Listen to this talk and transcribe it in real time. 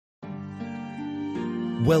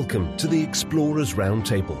Welcome to the Explorers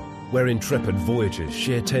Roundtable, where intrepid voyagers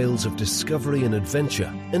share tales of discovery and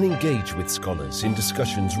adventure and engage with scholars in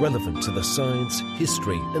discussions relevant to the science,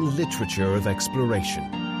 history and literature of exploration.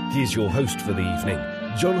 Here's your host for the evening,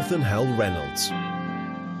 Jonathan Howell Reynolds.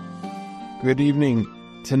 Good evening.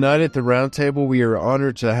 Tonight at the Roundtable, we are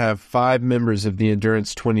honored to have 5 members of the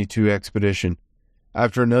Endurance22 expedition.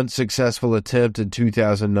 After an unsuccessful attempt in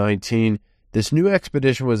 2019, this new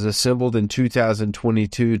expedition was assembled in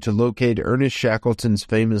 2022 to locate Ernest Shackleton's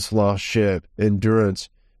famous lost ship, Endurance,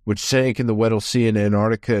 which sank in the Weddell Sea in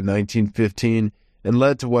Antarctica in 1915 and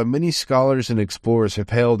led to what many scholars and explorers have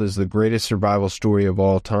hailed as the greatest survival story of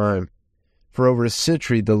all time. For over a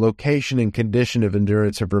century, the location and condition of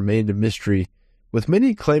Endurance have remained a mystery, with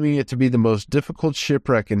many claiming it to be the most difficult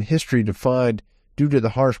shipwreck in history to find due to the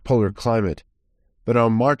harsh polar climate. But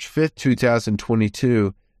on March 5,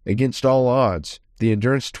 2022, against all odds, the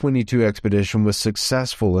Endurance22 expedition was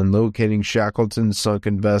successful in locating Shackleton's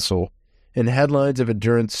sunken vessel, and headlines of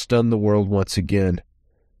Endurance stunned the world once again.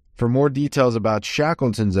 For more details about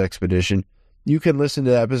Shackleton's expedition, you can listen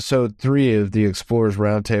to episode 3 of the Explorers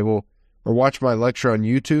Roundtable, or watch my lecture on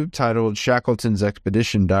YouTube titled Shackleton's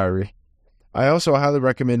Expedition Diary. I also highly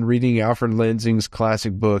recommend reading Alfred Lansing's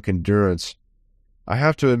classic book, Endurance. I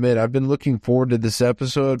have to admit, I've been looking forward to this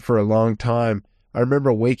episode for a long time. I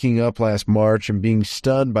remember waking up last March and being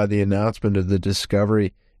stunned by the announcement of the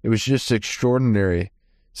discovery. It was just extraordinary.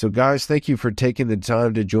 So guys, thank you for taking the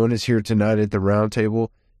time to join us here tonight at the Roundtable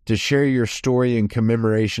to share your story in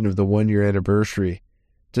commemoration of the 1-year anniversary.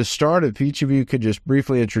 To start, if each of you could just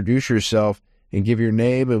briefly introduce yourself and give your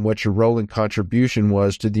name and what your role and contribution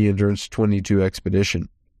was to the Endurance22 expedition.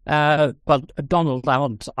 Well, Donald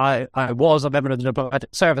Lamont, I was a member of the diplomatic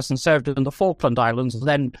service and served in the Falkland Islands,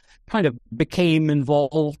 then kind of became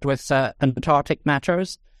involved with Antarctic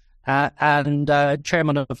matters, and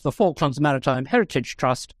chairman of the Falklands Maritime Heritage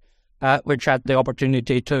Trust, which had the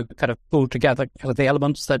opportunity to kind of pull together the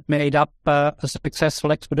elements that made up a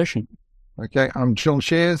successful expedition. Okay, I'm John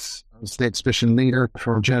Shears. I was the expedition leader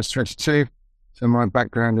for Endurance22. So my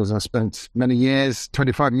background is I spent many years,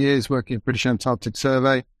 25 years, working at British Antarctic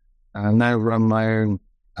Survey, and now run my own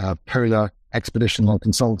polar expedition and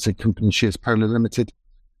consultancy company, Shears Polar Limited.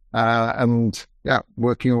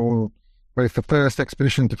 Working on both the first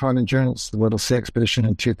expedition to find Endurance, the Weddell Sea expedition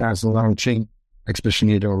in 2019, expedition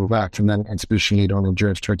leader on that, and then expedition leader on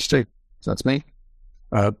Endurance22. So that's me.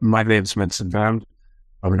 My name's Vincent Van.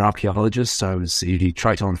 I'm an archaeologist. I was the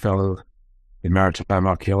Triton Fellow in Maritime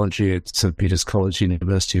Archaeology at St. Peter's College,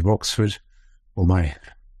 University of Oxford, all my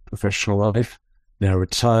professional life. Now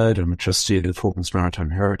retired, I'm a trustee of the Falklands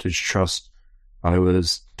Maritime Heritage Trust. I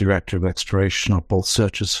was Director of Exploration of both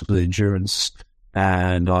searches for the Endurance,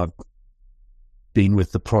 and I've been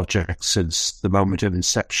with the project since the moment of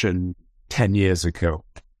inception 10 years ago.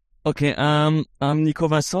 Okay, I'm Nico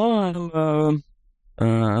Vincent. I'm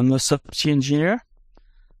a subsea engineer.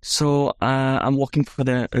 So I'm working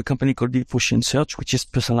for a company called Deep Ocean Search, which is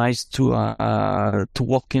specialized to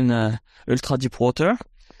work in ultra deep water.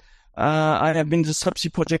 I have been the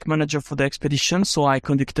subsea project manager for the expedition, so I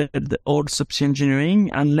conducted all subsea engineering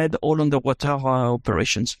and led all underwater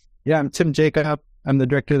operations. Yeah, I'm Tim Jacob. I'm the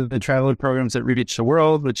director of the traveler programs at Reach the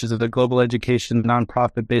World, which is a global education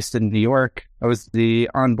nonprofit based in New York. I was the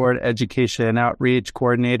onboard education and outreach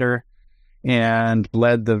coordinator and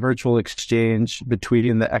led the virtual exchange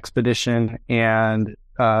between the expedition and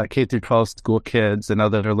K-12 school kids and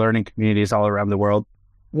other learning communities all around the world.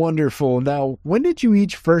 Wonderful. Now, when did you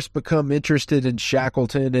each first become interested in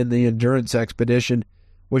Shackleton and the Endurance expedition?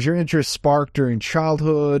 Was your interest sparked during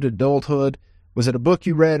childhood, adulthood? Was it a book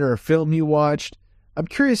you read or a film you watched? I'm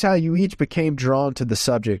curious how you each became drawn to the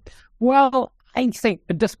subject. Well, I think,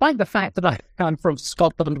 despite the fact that I'm from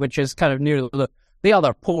Scotland, which is kind of near the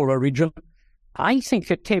other polar region, I think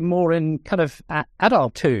it came more in kind of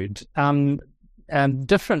adulthood.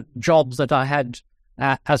 Different jobs that I had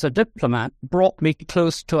as a diplomat brought me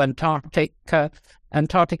close to Antarctic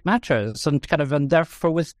matters, and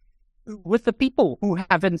therefore with the people who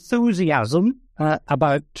have enthusiasm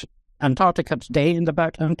about Antarctica today and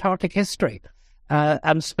about Antarctic history.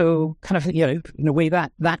 And so in a way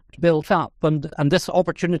that built up, and this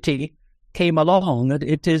opportunity came along, and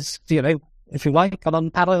it is, if you like, an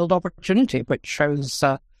unparalleled opportunity, which I was,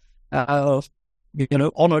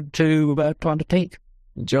 honoured to undertake.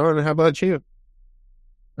 John, how about you?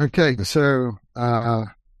 Okay, so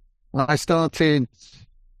I started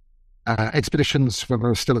expeditions when I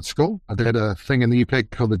was still at school. I did a thing in the UK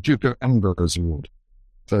called the Duke of Edinburgh's Award.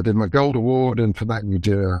 So I did my Gold Award, and for that you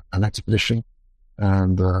do an expedition.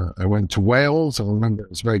 And I went to Wales. I remember it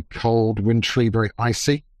was very cold, wintry, very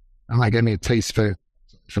icy. And that gave me a taste for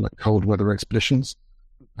like cold weather expeditions.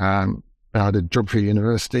 I did geography at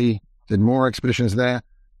university, did more expeditions there.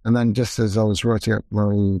 And then just as I was writing up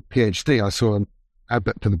my PhD, I saw an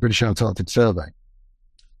advert for the British Antarctic Survey.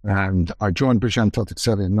 And I joined British Antarctic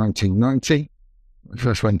Survey in 1990. I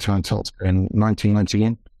first went to Antarctica in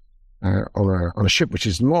 1991 on a ship which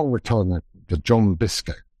is long retired, the John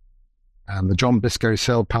Biscoe. And the John Biscoe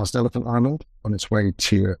sailed past Elephant Island on its way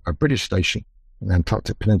to a British station in the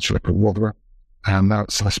Antarctic Peninsula called Weddell. And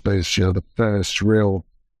that's, I suppose, the first real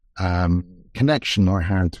connection I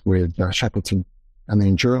had with Shackleton and the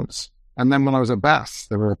Endurance. And then when I was at Bath,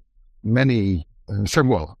 there were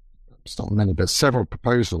several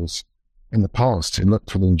proposals in the past to look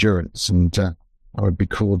for the Endurance, and I would be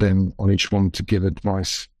called in on each one to give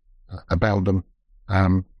advice about them.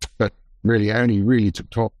 But really, I only really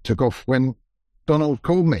took off when Donald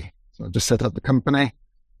called me. So I just set up the company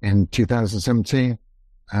in 2017,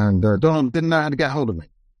 and Donald didn't know how to get hold of me.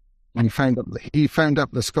 And he found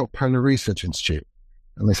up the Scott Polar Research Institute,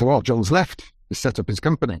 and they said, "Well, John's left. He set up his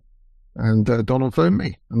company." And Donald phoned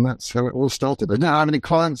me, and that's how it all started. I didn't have any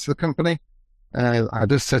clients for the company. I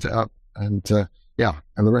just set it up, and and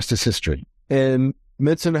the rest is history. And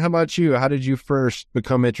Mitson, how about you? How did you first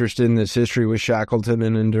become interested in this history with Shackleton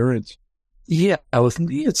and Endurance? Yeah, with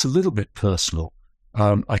me, it's a little bit personal.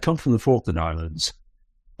 I come from the Falkland Islands,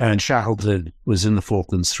 and Shackleton was in the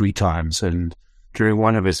Falklands 3 times, and during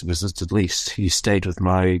one of his visits at least, he stayed with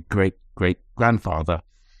my great-great-grandfather,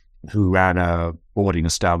 who ran a boarding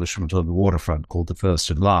establishment on the waterfront called the First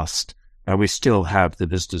and Last. And we still have the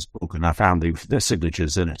visitors' book and our family with their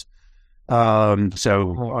signatures in it.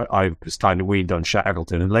 So I was kind of weaned on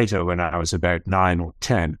Shackleton. And later, when I was about 9 or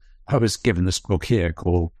 10, I was given this book here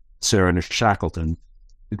called Sir Ernest Shackleton.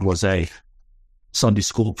 It was a Sunday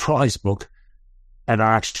school prize book, and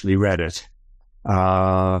I actually read it.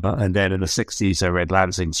 And then in the 60s, I read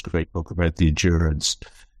Lansing's great book about the Endurance.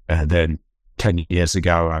 And then 10 years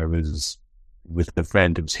ago, I was with a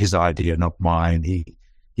friend. It was his idea, not mine.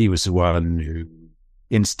 He was the one who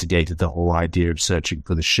instigated the whole idea of searching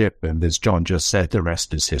for the ship. And as John just said, the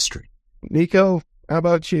rest is history. Nico, how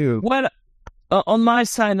about you? Well, on my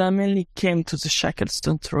side, I mainly came to the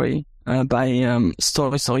Shackleton story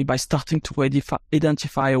by starting to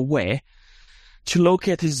identify a way to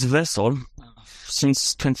locate his vessel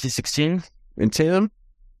since 2016. And Tim,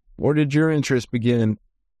 where did your interest begin?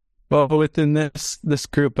 Well, within this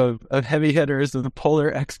group of heavy hitters and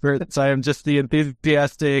polar experts, I am just the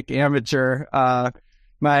enthusiastic amateur.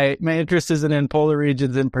 My interest isn't in polar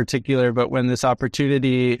regions in particular, but when this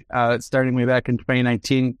opportunity, starting way back in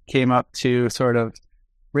 2019, came up to sort of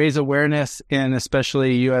raise awareness in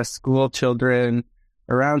especially U.S. school children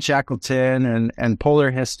around Shackleton and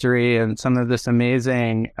polar history and some of this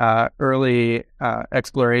amazing early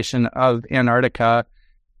exploration of Antarctica,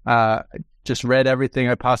 just read everything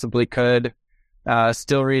I possibly could,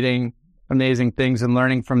 still reading amazing things and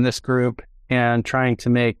learning from this group and trying to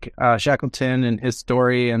make Shackleton and his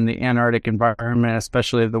story and the Antarctic environment,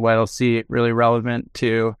 especially the Weddell Sea, really relevant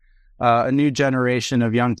to a new generation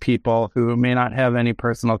of young people who may not have any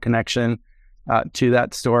personal connection to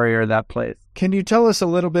that story or that place. Can you tell us a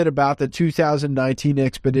little bit about the 2019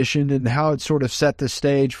 expedition and how it sort of set the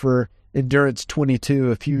stage for Endurance 22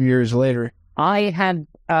 a few years later? I had...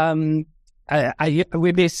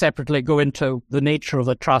 we may separately go into the nature of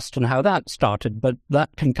the trust and how that started, but that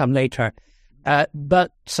can come later.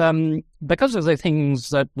 But because of the things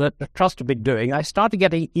that the trust have been doing, I started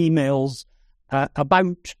getting emails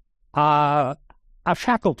about a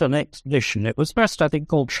Shackleton expedition. It was first, I think,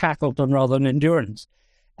 called Shackleton rather than Endurance.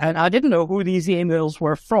 And I didn't know who these emails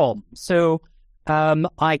were from. So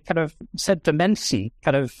I kind of said to Mency,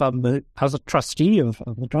 as a trustee of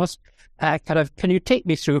the trust, can you take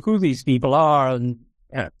me through who these people are? And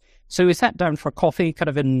so we sat down for coffee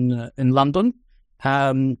in London.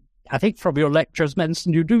 I think from your lectures,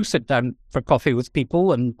 Menson, you do sit down for coffee with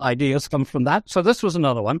people and ideas come from that. So this was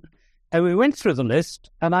another one. And we went through the list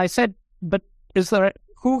and I said, but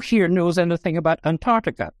who here knows anything about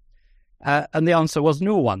Antarctica? And the answer was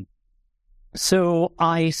no one. So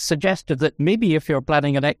I suggested that maybe if you're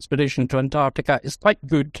planning an expedition to Antarctica, it's quite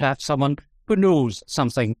good to have someone who knows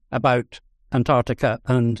something about Antarctica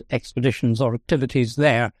and expeditions or activities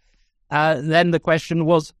there. Then the question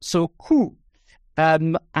was, so who?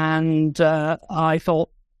 And I thought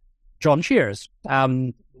John Shears.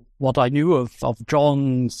 What I knew of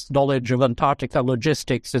John's knowledge of Antarctica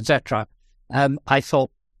logistics, etc., I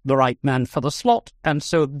thought the right man for the slot. And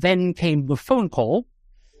so then came the phone call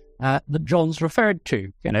that John's referred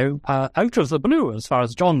to, out of the blue as far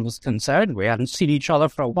as John was concerned. We hadn't seen each other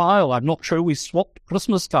for a while. I'm not sure we swapped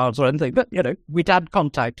Christmas cards or anything, but, we'd had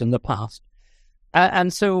contact in the past.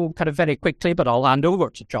 And so kind of very quickly, but I'll hand over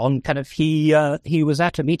to John, he was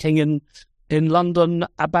at a meeting in London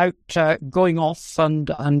about going off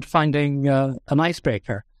and finding an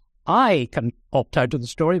icebreaker. I can opt out of the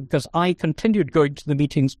story because I continued going to the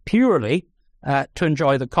meetings purely to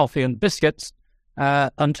enjoy the coffee and biscuits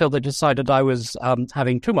until they decided I was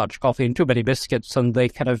having too much coffee and too many biscuits, and they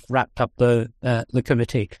kind of wrapped up the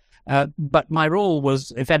committee. But my role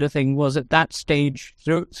was, if anything, was at that stage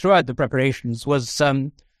throughout the preparations was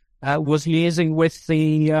liaising with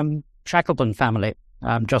the Shackleton family,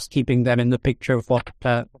 just keeping them in the picture of what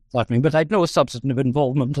was happening. But I had no substantive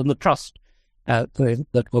involvement, and the trust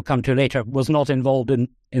that we'll come to later was not involved in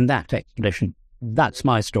that expedition. That's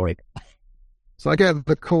my story. So I get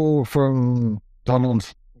the call from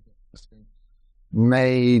Donald,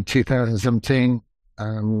 May 2017,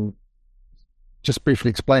 just briefly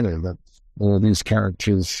explaining that these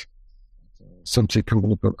characters, some to a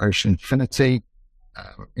company called Ocean Infinity,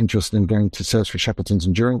 interested in going to search for Shackleton's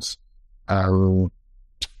Endurance. As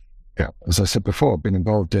I said before, I've been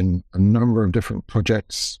involved in a number of different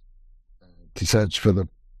projects to search for the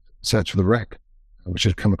wreck, which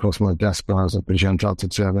had come across my desk when I was at British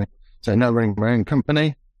Antarctic Survey. So now running my own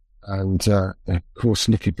company, and of course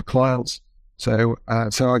looking for clients. So I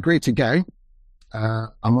agreed to go.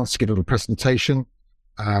 I'm asked to give a little presentation.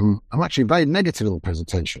 I'm actually a very negative little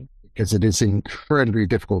presentation because it is an incredibly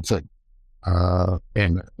difficult thing.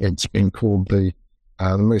 And it's been called the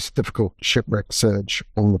most difficult shipwreck search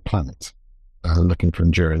on the planet, looking for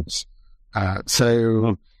endurance. I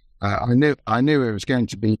knew it was going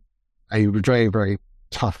to be a very, very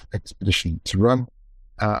tough expedition to run.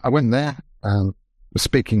 I went there, was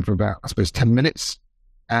speaking for about, 10 minutes,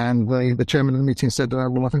 and the chairman of the meeting said,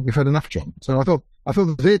 well, I think we've had enough, John. So I thought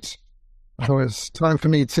that's it. It was time for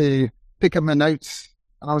me to pick up my notes,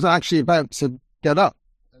 and I was actually about to get up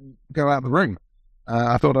and go out of the room.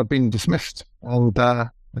 I thought I'd been dismissed, and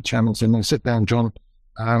the chairman said, no, sit down, John.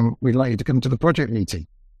 We'd like you to come to the project meeting.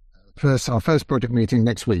 Our first project meeting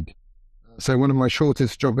next week. So one of my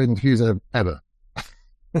shortest job interviews ever.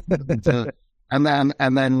 And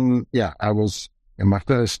then, my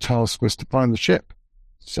first task was to find the ship.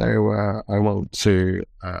 So I went to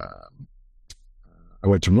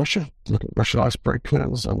Russia to look at Russian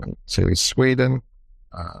icebreakers. I went to Sweden,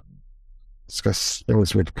 discussed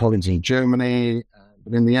things with colleagues in Germany.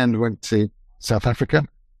 But in the end, I went to South Africa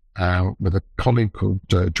with a colleague called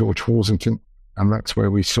George Horsington, and that's where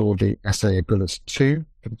we saw the SA Agulhas 2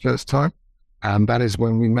 for the first time. And that is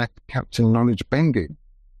when we met Captain Knowledge Bengu,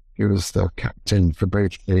 who was the captain for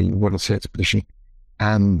both the Weddell Sea expedition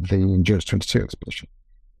and the Endurance22 expedition.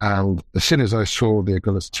 And as soon as I saw the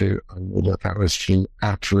Agulhas 2, I knew that was the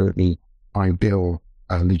absolutely ideal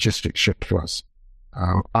logistics ship for us.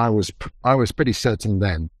 I was pretty certain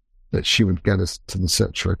then that she would get us to the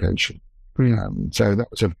search location. So that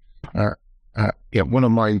was one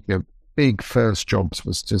of my big first jobs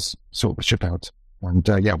was to sort the ship out. And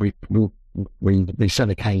we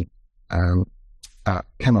certainly came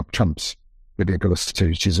up trumps with the Agulhas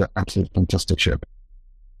 2. She's an absolutely fantastic ship.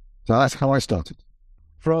 So that's how I started.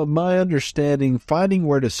 From my understanding, finding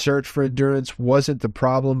where to search for Endurance wasn't the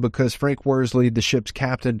problem because Frank Worsley, the ship's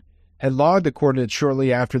captain, had logged the coordinates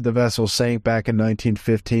shortly after the vessel sank back in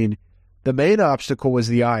 1915. The main obstacle was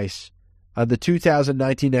the ice. The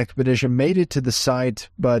 2019 expedition made it to the site,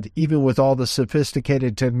 but even with all the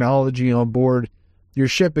sophisticated technology on board, your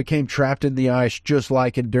ship became trapped in the ice just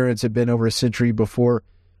like Endurance had been over a century before.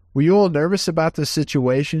 Were you all nervous about the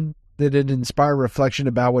situation? Did it inspire reflection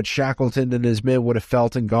about what Shackleton and his men would have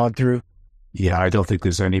felt and gone through? Yeah, I don't think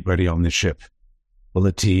there's anybody on the ship or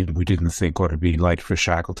the team we didn't think what it'd be like for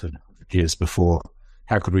Shackleton years before.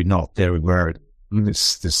 How could we not? There we were in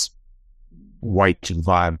this white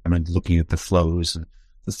environment looking at the flows, and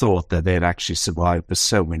the thought that they'd actually survived for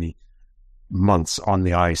so many months on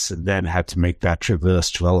the ice and then had to make that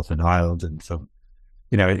traverse to Elephant Island. And from,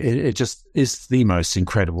 it just is the most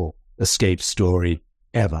incredible escape story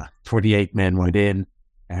ever. 28 men went in,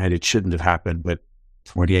 and it shouldn't have happened, but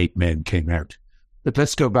 28 men came out. But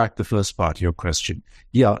let's go back to the first part of your question.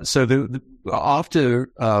 Yeah, so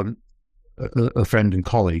after a friend and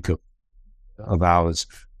colleague of ours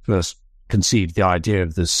first conceived the idea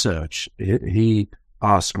of this search, he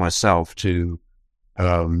asked myself to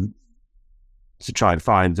try and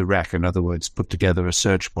find the wreck. In other words, put together a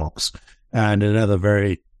search box. And another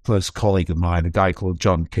very close colleague of mine, a guy called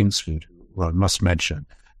John Kingsford, who I must mention,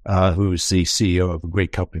 who is the CEO of a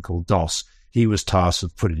great company called DOS. he was tasked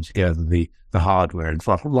with putting together the hardware. And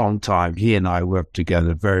for a long time, he and I worked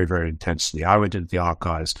together very, very intensely. I went into the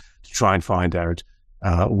archives to try and find out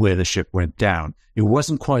where the ship went down. It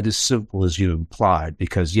wasn't quite as simple as you implied,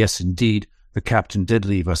 because yes, indeed, the captain did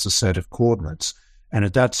leave us a set of coordinates. And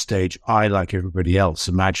at that stage, I, like everybody else,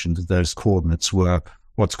 imagined that those coordinates were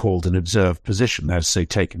what's called an observed position, that is, say,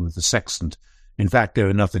 taken with the sextant. In fact, they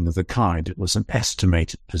were nothing of the kind. It was an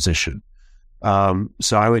estimated position.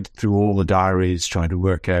 So I went through all the diaries trying to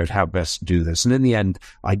work out how best to do this. And in the end,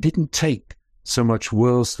 I didn't take so much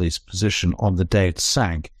Worsley's position on the day it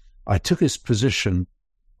sank. I took his position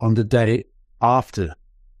on the day after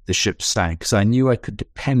the ship sank, because I knew I could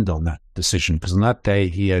depend on that decision, because on that day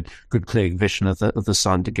he had good clear vision of the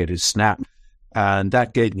sun to get his snap, and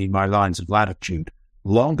that gave me my lines of latitude.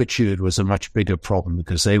 Longitude was a much bigger problem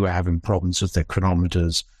because they were having problems with their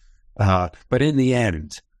chronometers. But in the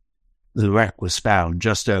end, the wreck was found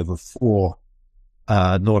just over 4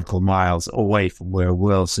 nautical miles away from where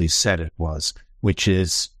Worsley said it was, which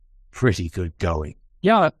is pretty good going.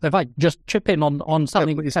 Yeah, if I just chip in on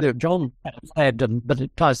something that John said, but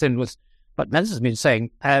it ties in with what Men's has been saying.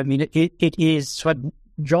 I mean, it is when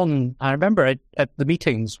John, I remember it at the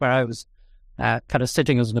meetings where I was kind of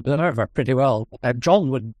sitting as an observer pretty well.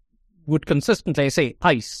 John would consistently say,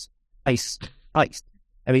 ice, ice, ice.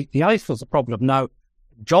 I mean, the ice was a problem. Now,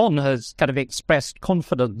 John has kind of expressed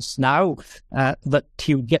confidence now that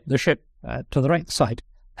he would get the ship to the wreck site.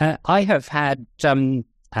 I have had, and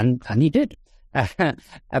he did,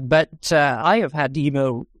 but I have had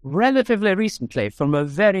email relatively recently from a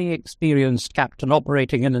very experienced captain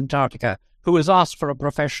operating in Antarctica who was asked for a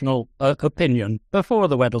professional opinion before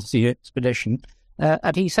the Weddell Sea expedition,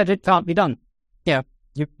 and he said it can't be done. Yeah,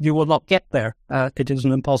 you will not get there. It is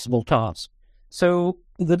an impossible task. So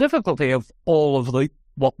the difficulty of all of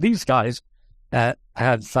what these guys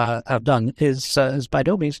have done is by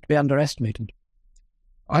no means to be underestimated.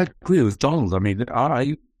 I agree with Donald. I mean,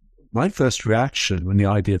 my first reaction when the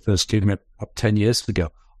idea first came up 10 years ago,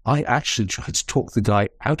 I actually tried to talk the guy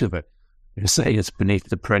out of it. You say it's beneath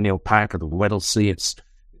the perennial pack of the Weddell Sea. It's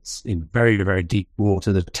in very, very deep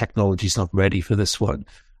water. The technology's not ready for this one.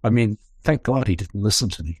 I mean, thank God he didn't listen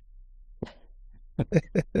to me.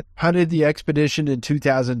 How did the expedition in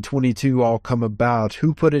 2022 all come about?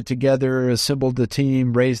 Who put it together, assembled the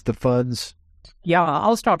team, raised the funds? Yeah,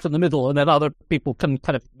 I'll start in the middle, and then other people can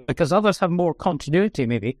kind of, because others have more continuity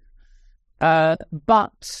maybe.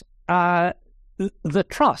 But the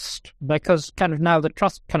trust, because kind of now the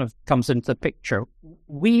trust kind of comes into the picture.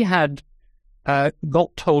 We had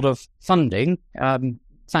got hold of funding,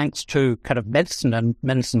 thanks to kind of medicine and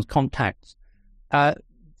medicine's contacts,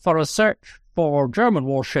 for a search for German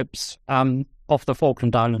warships off the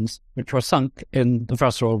Falkland Islands, which were sunk in the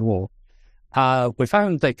First World War. We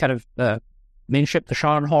found the kind of main ship, the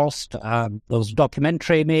Scharnhorst. There was a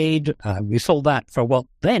documentary made. We sold that for what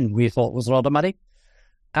then we thought was a lot of money.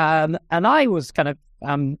 And I was kind of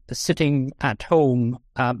sitting at home,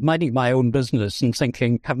 minding my own business and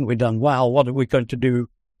thinking, haven't we done well? What are we going to do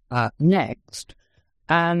next?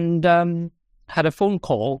 And had a phone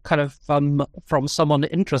call kind of from someone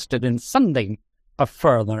interested in funding a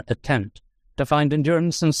further attempt to find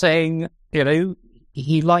Endurance and saying, you know,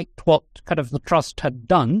 he liked what kind of the trust had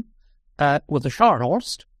done with the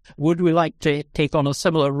Scharnhorst. Would we like to take on a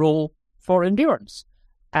similar role for Endurance?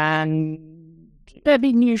 And I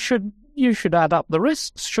mean, you should add up the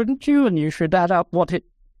risks, shouldn't you? And you should add up what it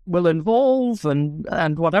will involve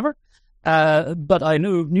and whatever. But I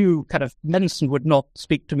knew kind of Menson would not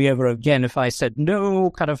speak to me ever again if I said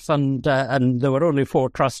no, kind of, and there were only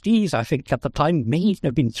 4 trustees, I think at the time, may even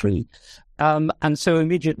have been 3. And so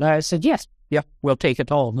immediately I said, yes, yeah, we'll take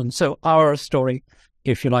it on. And so our story,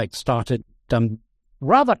 if you like, started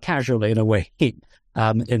rather casually in a way, in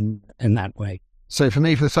that way. So for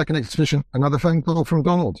me, for the second expedition, another phone call from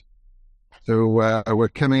Donald. So we're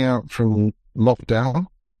coming out from lockdown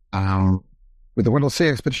with the Weddell Sea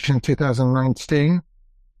expedition in 2019.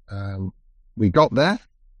 We got there.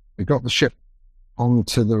 We got the ship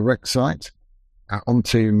onto the wreck site,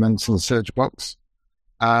 onto Menson's search box,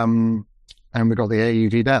 and we got the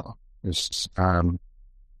AUV down. It was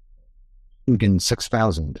Hugin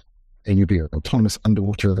 6000 AUV, autonomous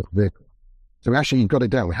underwater vehicle. So we actually got it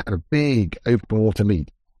down. We had a big open water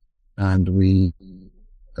lead, and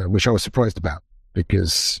which I was surprised about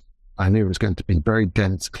because I knew it was going to be very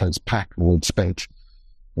dense, close packed. We'd spent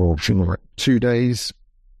 2 days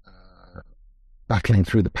battling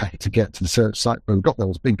through the pack to get to the search site. But we got there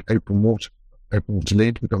was big open water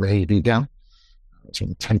lead. We got the AED down. It was on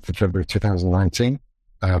the 10th of February 2019.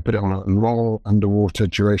 Put it on a long underwater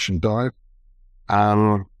duration dive.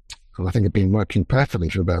 I think had been working perfectly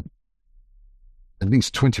for about at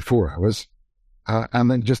least 24 hours,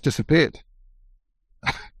 and then just disappeared.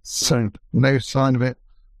 So no sign of it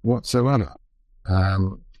whatsoever.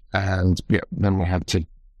 And then we had to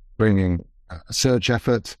bring in a search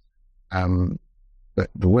effort. But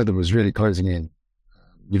the weather was really closing in.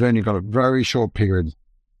 You've only got a very short period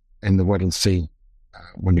in the Weddell Sea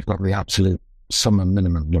when you've got the absolute summer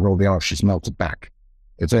minimum where all the ice is melted back.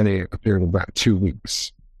 It's only a period of about 2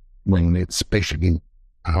 weeks when it's basically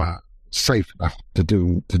safe enough to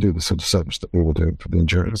do the sort of service that we were doing for the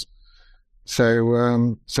Endurance.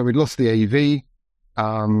 So we lost the AV,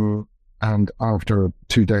 and after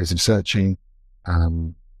 2 days of searching,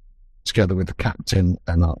 together with the captain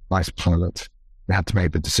and our vice pilot, we had to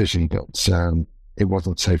make the decision that it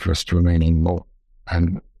wasn't safe for us to remain anymore,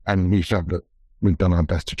 and we felt that we'd done our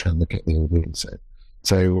best to try and look at the AV.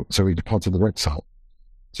 So we departed the wreck site.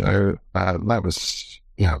 So that was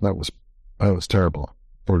terrible.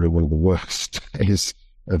 Probably one of the worst days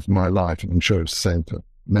of my life, and I'm sure it's the same for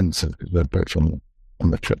Mensa because we're both on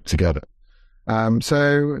the trip together. So I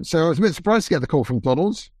was a bit surprised to get the call from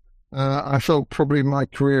Donald. I felt probably my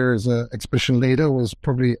career as an expedition leader was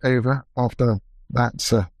probably over after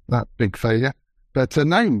that big failure. But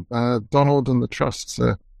no, Donald and the trust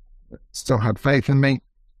still had faith in me.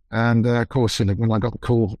 And of course, when I got the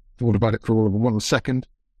call, thought about it for all of 1 second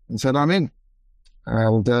and said, I'm in.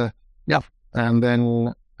 And and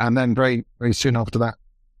then very, very soon after that,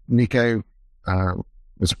 Nico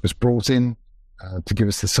was brought in to give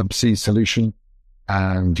us the subsea solution.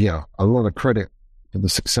 And a lot of credit for the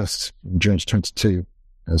success of Endurance22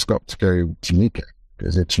 has got to go to Nico,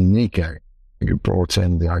 because it's Nico who brought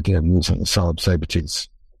in the idea of using the Saab Sabertooth.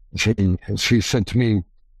 She said to me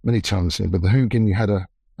many times, but the Hugin, you had a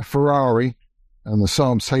Ferrari, and the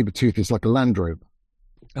Saab Sabertooth is like a Land Rover.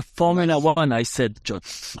 A Formula One, I said, John.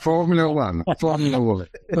 Formula One. Formula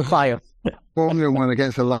One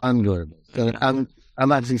against a Land Rover. And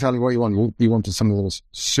that's exactly what you want. You wanted something that was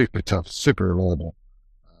super tough, super reliable.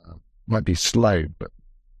 Might be slow, but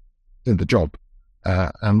did the job.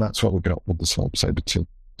 And that's what we got with the Saab Sabertooth.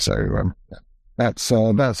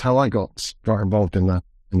 So that's how I got involved in the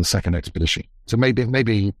second expedition. So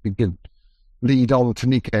maybe we could lead on to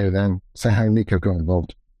Nico then, say how Nico got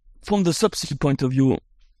involved. From the subsea point of view,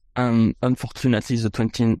 unfortunately, the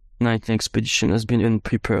 2019 expedition has been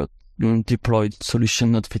unprepared, deployed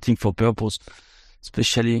solution not fitting for purpose,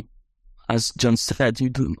 especially, as John said,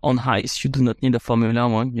 on ice, you do not need a Formula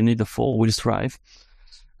One, you need a 4-wheel drive.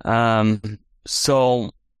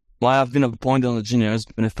 So I have been appointed an engineer as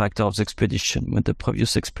benefactor of the expedition when the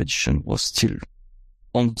previous expedition was still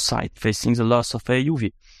on site facing the loss of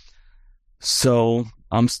AUV. So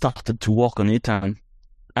I'm started to work on it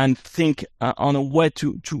and think on a way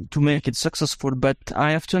to make it successful. But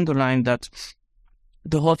I have to underline that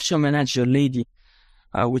the offshore manager lady,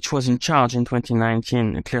 which was in charge in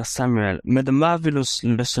 2019, Claire Samuel, made a marvelous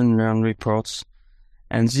lesson learned reports.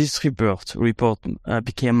 And this report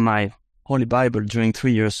became my holy Bible during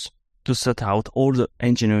 3 years to set out all the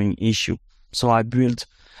engineering issue. So I built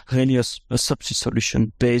really a subsea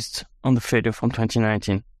solution based on the failure from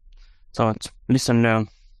 2019. So it's lesson learned.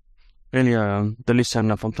 Really, the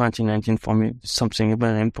lesson from 2019 for me is something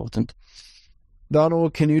very important.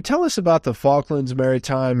 Donald, can you tell us about the Falklands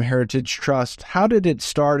Maritime Heritage Trust? How did it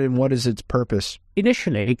start and what is its purpose?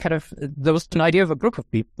 Initially, there was an idea of a group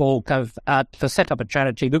of people to set up a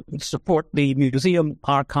charity that would support the museum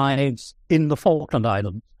archives in the Falkland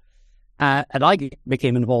Islands. And I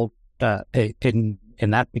became involved in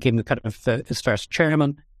that, became its first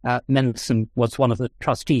chairman. Menson was one of the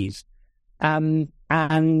trustees.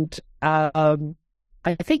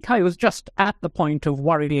 I think I was just at the point of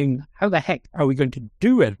worrying, how the heck are we going to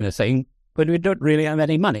do anything when we don't really have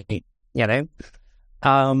any money,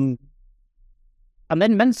 And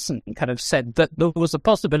then Menson said that there was a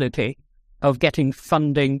possibility of getting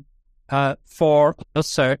funding for a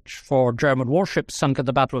search for German warships sunk at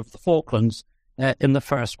the Battle of the Falklands in the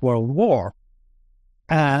First World War.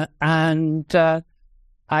 I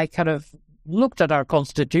looked at our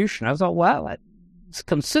constitution. I thought, well, it's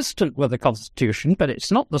consistent with the constitution, but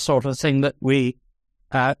it's not the sort of thing that we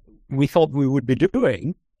thought we would be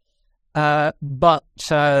doing. But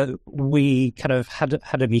we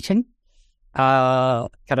had a meeting,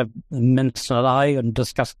 Menson and I, and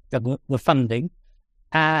discussed the funding.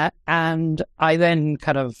 And I then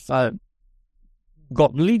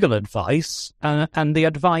got legal advice, and the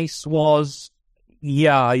advice was,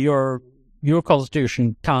 your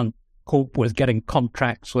constitution can't cope with getting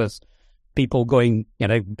contracts with people going,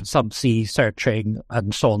 subsea searching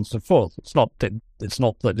and so on and so forth. It's not It's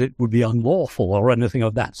not that it would be unlawful or anything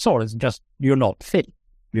of that sort. It's just you're not fit.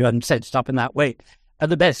 You haven't set it up in that way.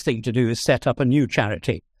 And the best thing to do is set up a new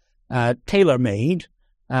charity, tailor-made,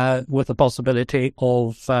 with the possibility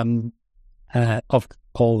of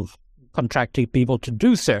contracting people to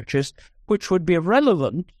do searches, which would be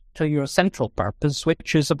relevant to your central purpose,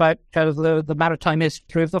 which is about the maritime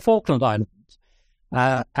history of the Falkland Islands.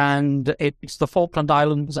 And it's the Falkland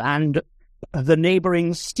Islands and the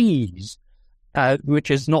neighbouring seas, which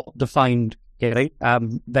is not defined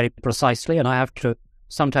very precisely. And I have to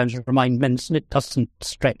sometimes remind Menson it doesn't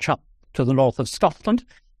stretch up to the north of Scotland,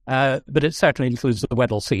 but it certainly includes the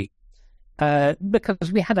Weddell Sea.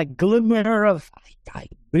 Because we had a glimmer of, I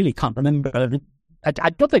really can't remember, I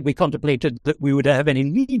don't think we contemplated that we would have any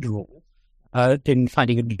lead role in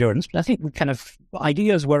finding endurance, but I think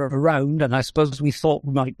ideas were around, and I suppose we thought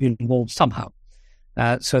we might be involved somehow.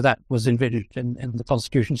 So that was envisaged in the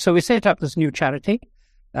Constitution. So we set up this new charity,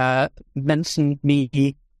 Menson,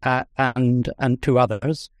 me, and two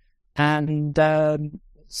others, and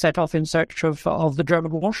set off in search of the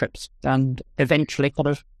German warships, and eventually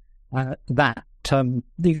the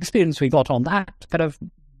experience we got on that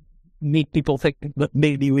made people think that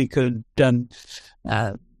maybe we could do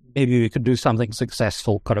something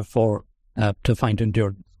successful to find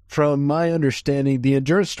endurance. From my understanding, the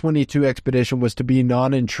Endurance22 expedition was to be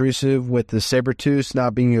non-intrusive, with the Sabertooth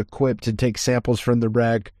not being equipped to take samples from the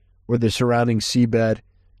wreck or the surrounding seabed.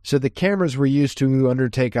 So the cameras were used to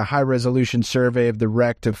undertake a high-resolution survey of the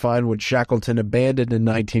wreck to find what Shackleton abandoned in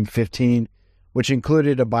 1915, which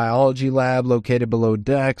included a biology lab located below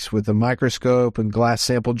decks with a microscope and glass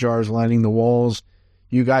sample jars lining the walls.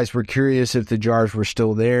 You guys were curious if the jars were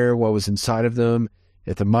still there, what was inside of them,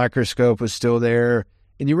 if the microscope was still there,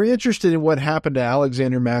 and you were interested in what happened to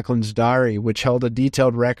Alexander Macklin's diary, which held a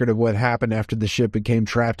detailed record of what happened after the ship became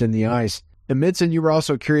trapped in the ice. And Minson, you were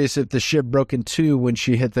also curious if the ship broke in two when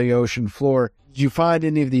she hit the ocean floor. Did you find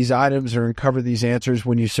any of these items or uncover these answers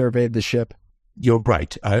when you surveyed the ship? You're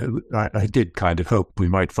right. I did kind of hope we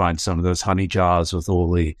might find some of those honey jars with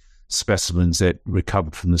all the specimens that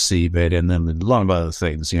recovered from the seabed in them, and a lot of other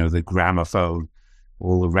things, the gramophone,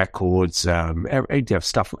 all the records, everyday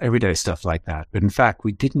stuff like that. But in fact,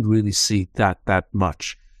 we didn't really see that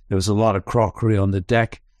much. There was a lot of crockery on the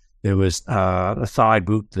deck. There was a thigh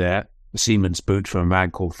boot there, a seaman's boot from a man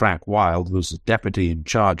called Frank Wild, who was a deputy in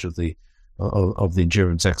charge of the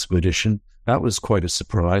Endurance expedition. That was quite a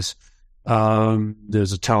surprise.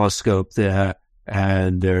 There's a telescope there,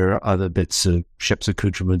 and there are other bits of ship's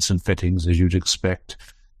accoutrements and fittings, as you'd expect.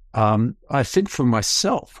 I think for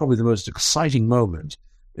myself, probably the most exciting moment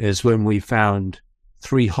is when we found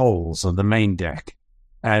 3 holes on the main deck,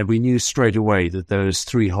 and we knew straight away that those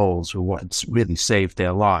 3 holes were what really saved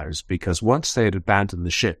their lives, because once they had abandoned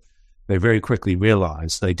the ship, they very quickly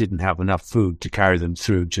realized they didn't have enough food to carry them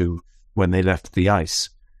through to when they left the ice.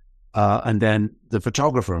 And then the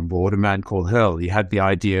photographer on board, a man called Hurley, had the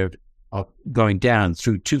idea of going down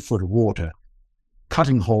through 2 foot of water,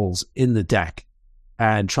 cutting holes in the deck,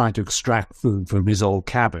 and trying to extract food from his old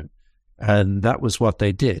cabin. And that was what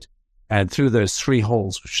they did. And through those 3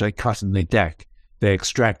 holes which they cut in the deck, they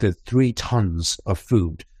extracted 3 tons of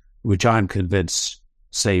food, which I'm convinced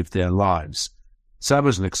saved their lives. So that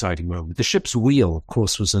was an exciting moment. The ship's wheel, of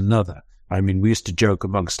course, was another. I mean, we used to joke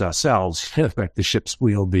amongst ourselves about the ship's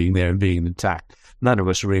wheel being there and being intact. None of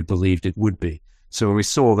us really believed it would be. So when we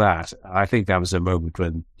saw that, I think that was a moment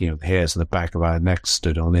when, the hairs on the back of our necks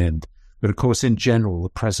stood on end. But of course, in general, the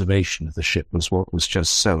preservation of the ship was what was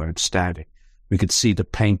just so outstanding. We could see the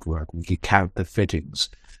paintwork. We could count the fittings.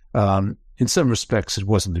 In some respects, it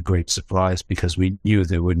wasn't a great surprise because we knew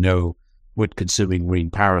there were no wood-consuming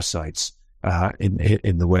marine parasites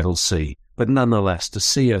in the Weddell Sea. But nonetheless, to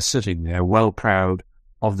see her sitting there, well proud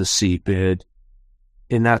of the seabed,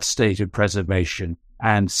 in that state of preservation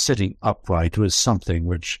and sitting upright, was something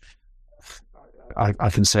which I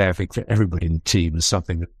can say, I think, for everybody in the team is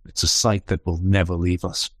something it's a sight that will never leave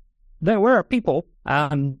us. There were people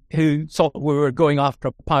who thought we were going after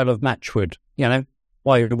a pile of matchwood,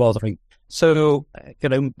 why are you bothering? So,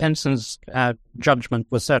 Benson's judgment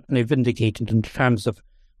was certainly vindicated in terms of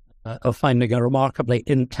finding a remarkably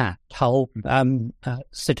intact hull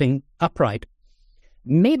sitting upright.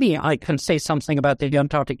 Maybe I can say something about the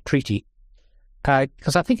Antarctic Treaty,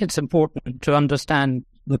 because I think it's important to understand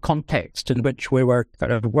the context in which we were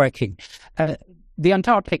working. The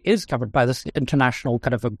Antarctic is covered by this international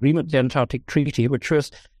agreement, the Antarctic Treaty, which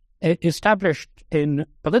was established in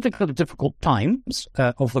politically difficult times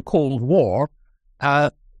of the Cold War,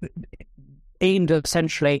 aimed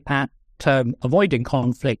essentially at avoiding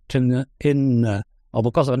conflict in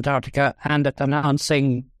because of Antarctica, and at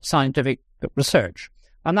enhancing scientific research.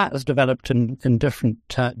 And that has developed in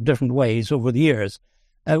different ways over the years.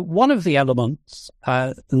 One of the elements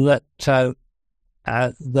that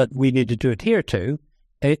we needed to adhere to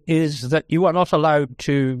is that you are not allowed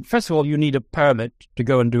to. First of all, you need a permit to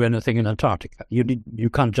go and do anything in Antarctica. You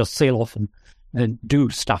can't just sail off and do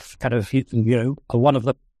stuff. Kind of, one of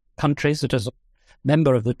the countries that is a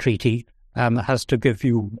member of the treaty has to give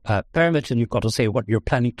you a permit, and you've got to say what you're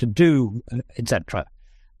planning to do, etc.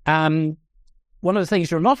 One of the things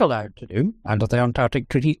you're not allowed to do under the Antarctic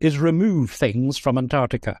Treaty is remove things from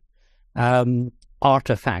Antarctica,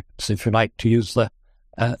 artifacts, if you like to use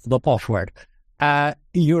the posh word.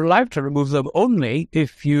 You're allowed to remove them only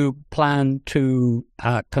if you plan to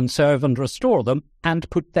conserve and restore them and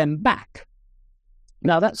put them back.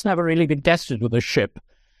 Now, that's never really been tested with a ship,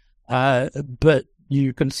 but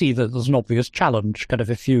you can see that there's an obvious challenge, kind of,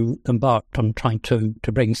 if you embarked on trying to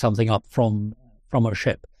bring something up from a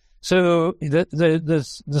ship. So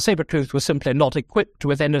the saber-tooth was simply not equipped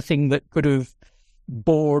with anything that could have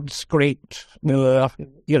bored, scraped,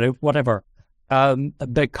 whatever,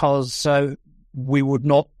 because we would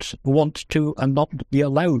not want to and not be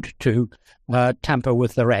allowed to tamper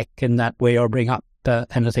with the wreck in that way or bring up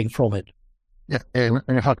anything from it. Yeah, and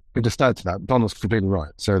if I could just add to that, Donald's completely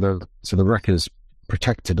right. So the wreck is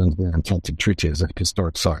protected under the Antarctic Treaty as a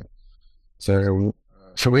historic site. So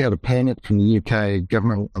we had a permit from the UK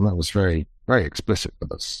government, and that was very, very explicit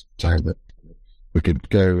with us, saying that we could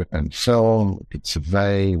go and film, we could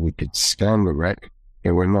survey, we could scan the wreck,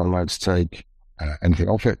 and we're not allowed to take anything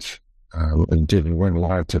off it. Indeed, we weren't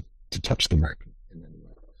allowed to touch the wreck in any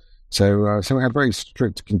way. So we had very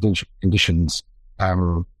strict conditions.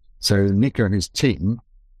 So Nico and his team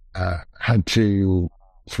had to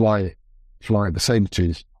fly the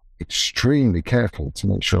saber-tooth extremely careful to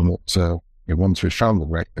make sure that once we found the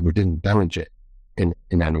wreck, that we didn't damage it in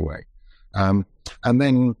any way. And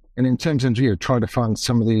in terms of trying to find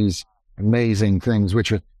some of these amazing things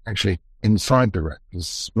which are actually inside the wreck,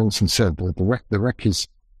 as Winston said, the wreck is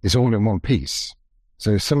all in one piece.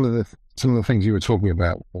 So some of the things you were talking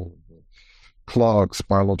about, Clark's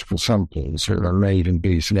biological samples that are made in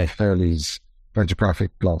Hurley's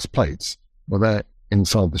photographic glass plates, well, they're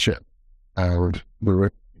inside the ship, and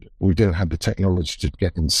we didn't have the technology to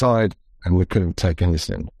get inside, and we couldn't take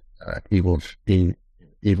anything, even if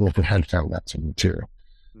we had found that sort of material.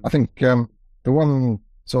 I think the one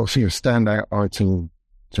sort of standout item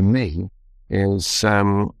to me is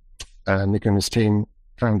Nick and his team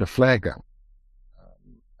found a flare gun,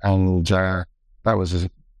 and that was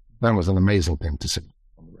an amazing thing to see,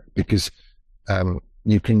 because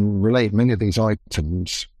you can relate many of these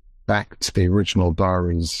items back to the original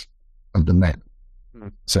diaries of the men.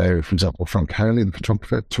 So, for example, Frank Hurley, the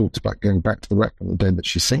photographer, talked about going back to the wreck on the day that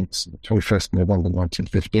she sinks, the 21st November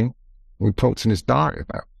 1915. He talks in his diary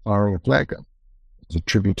about firing a flare gun as a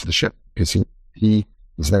tribute to the ship, because he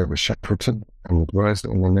was there with Shackleton and advised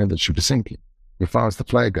that when they know that she was sinking. He fires the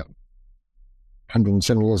flare gun.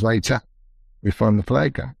 107 years later, we find the flare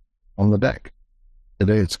gun on the deck.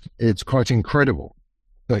 It's quite incredible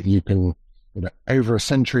that you can, over a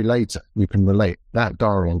century later, you can relate that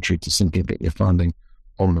diary entry to something that you're finding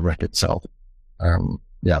on the wreck itself.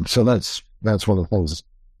 So that's one of the things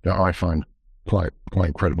that I find quite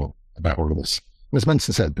incredible about all of this. As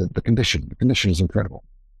Benson said, the condition is incredible.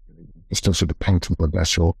 It's still sort of painting the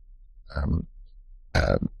vessel.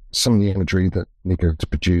 Some of the imagery that Nico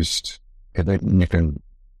produced, you can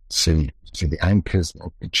see the anchors,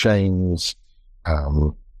 the chains,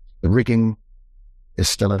 the rigging is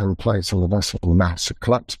still in place on the vessel. The masts are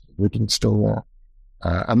collapsed, the rigging's still there.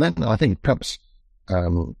 And then I think perhaps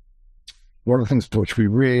one of the things which we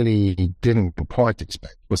really didn't quite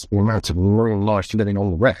expect was the amount of marine life living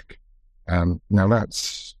on the wreck. Now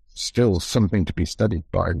that's still something to be studied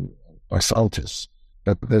by scientists,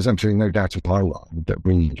 but there's absolutely no doubt in my mind that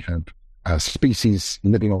we have species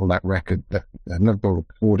living on that wreck that have never been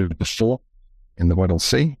recorded before in the Weddell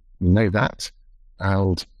Sea. We know that,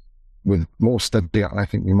 and with more study, I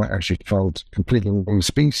think we might actually find completely new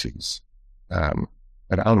species, an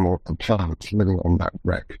animal and plant living on that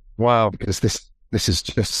wreck. Wow! Because this is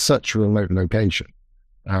just such a remote location.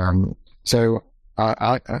 So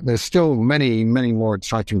there's still many more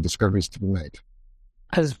exciting discoveries to be made.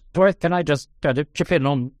 As worth, can I just chip in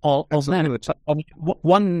on that?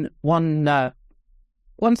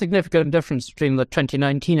 One significant difference between the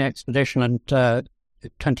 2019 expedition and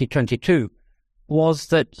 2022 was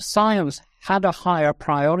that science had a higher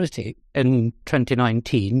priority in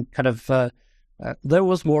 2019. There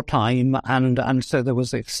was more time, and so there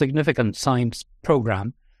was a significant science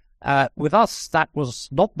program. With us, that was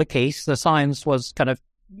not the case. The science was kind of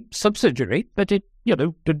subsidiary, but to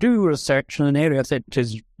do research in an area that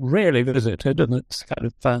is rarely visited and it's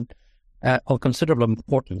kind of considerable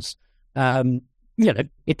importance,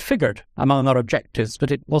 it figured among our objectives,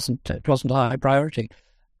 but it wasn't a high priority.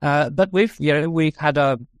 But we had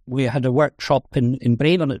a workshop in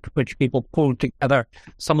Bremen at which people pulled together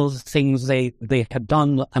some of the things they had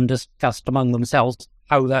done and discussed among themselves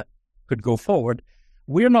how that could go forward.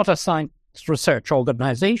 We're not a science research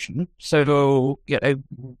organization, so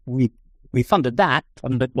we funded that,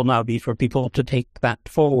 and it will now be for people to take that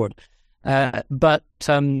forward. But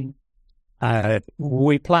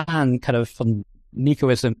we plan kind of. Nico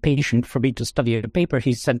is impatient for me to study a paper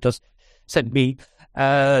he sent me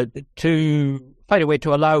to find a way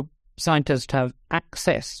to allow scientists to have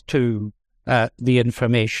access to the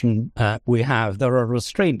information we have. There are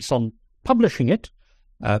restraints on publishing it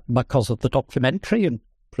because of the documentary and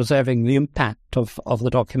preserving the impact of the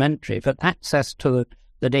documentary, but access to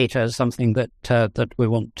the data is something that we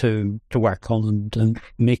want to work on and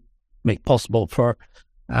make possible for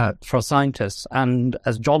scientists. And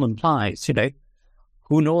as John implies,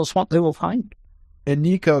 who knows what they will find. And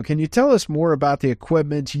Nico, can you tell us more about the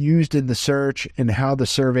equipment used in the search and how the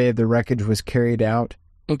survey of the wreckage was carried out?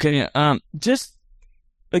 Okay, just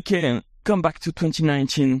again, come back to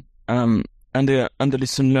 2019 and the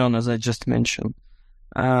lesson learned, as I just mentioned.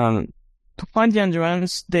 To find the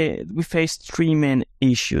Endurance, we faced three main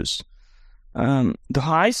issues. The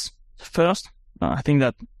ice, first. I think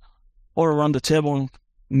that all around the table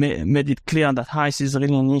made it clear that ice is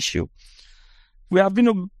really an issue. We have been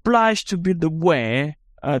obliged to build a way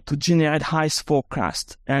to generate ice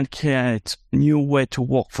forecast and create a new way to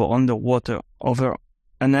work for underwater over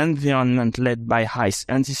an environment led by ice,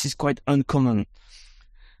 and this is quite uncommon.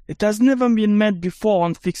 It has never been made before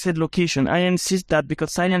on fixed location. I insist that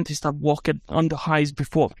because scientists have worked on the ice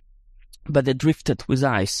before, but they drifted with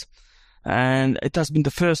ice. And it has been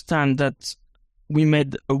the first time that we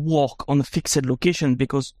made a work on a fixed location,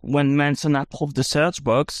 because when Manson approved the search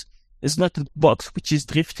box, it's not a box which is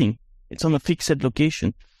drifting. It's on a fixed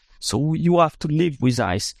location. So you have to live with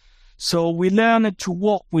ice. So we learned to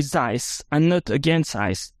work with ice and not against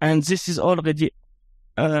ice. And this is already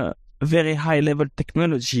very high-level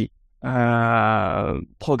technology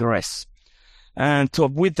progress. And so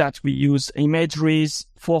with that, we use imageries,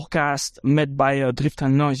 forecast made by Drift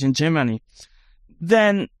and Noise in Germany.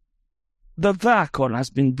 Then the vehicle has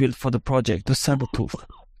been built for the project, the Sabertooth.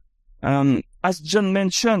 As John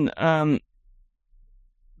mentioned,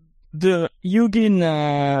 the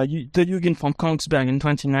Hugin from Kongsberg in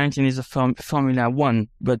 2019 is a Formula One,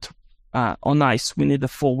 but on ice we need a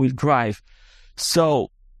 4-wheel drive. So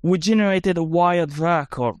we generated a wired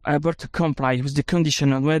vehicle able to comply with the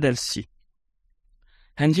condition on Weddell Sea.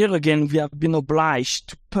 And here again, we have been obliged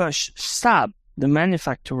to push Saab, the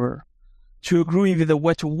manufacturer, to agree with the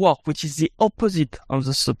way to work, which is the opposite of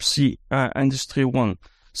the subsea industry one.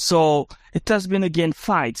 So it has been again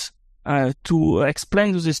fights to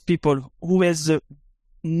explain to these people who is the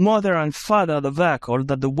mother and father of the vehicle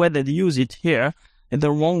that the way they use it here is the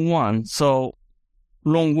wrong one. So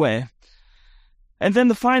long way. And then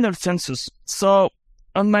the final census. So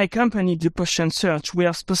on my company, Deep Ocean Search, we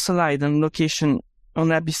are specialized in location on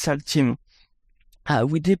abyssal team.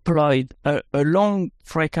 We deployed a long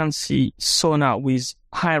frequency sonar with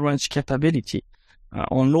high range capability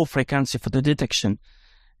on low frequency for the detection.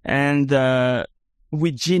 And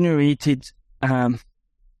we generated the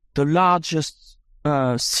largest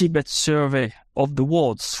seabed survey of the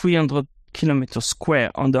world, 300 kilometers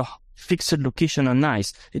square on the fixed location on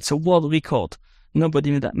ice. It's a world record.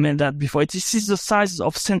 Nobody made that before. This is the size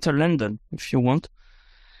of central London, if you want.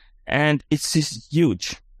 And it's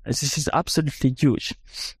huge. This is absolutely huge.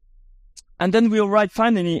 And then we arrived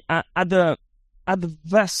finally at the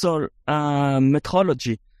vessel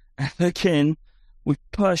metrology. And again, we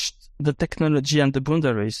pushed the technology and the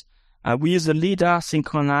boundaries. We use a LiDAR,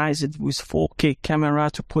 synchronize it with 4K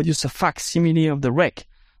camera to produce a facsimile of the wreck,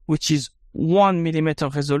 which is 1 millimeter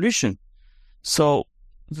resolution. So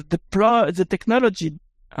the technology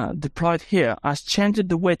deployed here has changed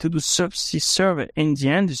the way to do subsea survey in the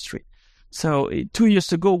industry. So 2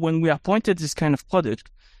 years ago, when we appointed this kind of product,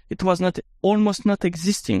 it was almost not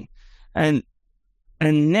existing. And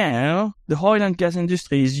now the oil and gas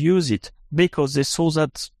industry use it because they saw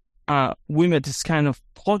that we made this kind of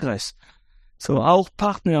progress. So our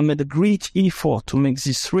partner made a great effort to make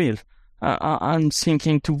this real. I'm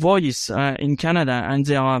thinking to Voice in Canada, and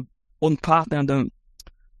their own partner, the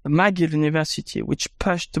McGill University, which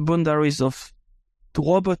pushed the boundaries of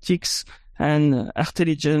robotics and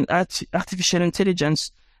artificial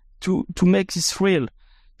intelligence to make this real.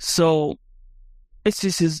 So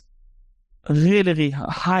this is a really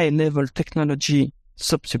high level technology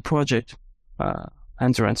subsea project,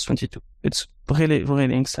 Endurance22. It's really,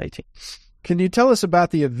 really exciting. Can you tell us about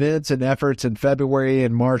the events and efforts in February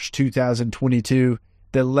and March 2022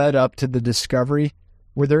 that led up to the discovery?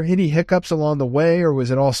 Were there any hiccups along the way, or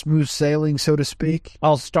was it all smooth sailing, so to speak?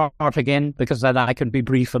 I'll start again, because then I can be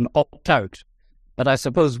brief and opt out. But I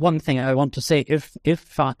suppose one thing I want to say, if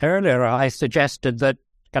earlier I suggested that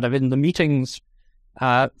kind of in the meetings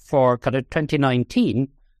for kind of 2019,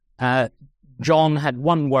 John had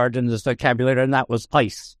one word in his vocabulary, and that was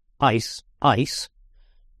ice.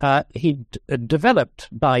 He'd developed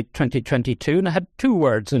by 2022 and had two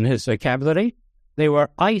words in his vocabulary. They were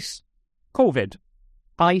ice, COVID.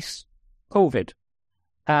 Ice, COVID.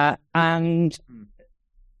 And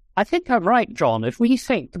I think I'm right, John. If we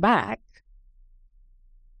think back,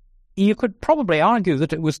 you could probably argue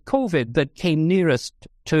that it was COVID that came nearest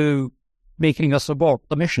to making us abort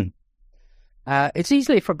the mission. It's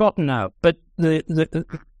easily forgotten now, but the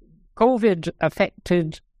COVID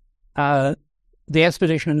affected the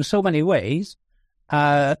expedition in so many ways.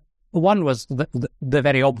 One was the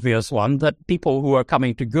very obvious one, that people who were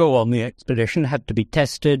coming to go on the expedition had to be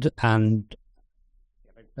tested, and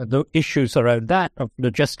the issues around that of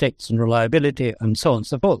logistics and reliability and so on and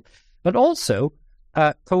so forth. But also,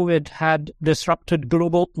 COVID had disrupted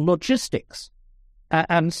global logistics.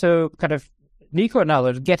 And so kind of Nico and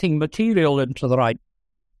others getting material into the right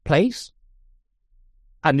place,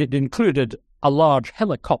 and it included a large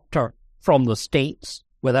helicopter from the States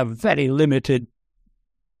with a very limited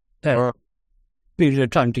period of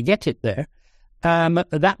time to get it there.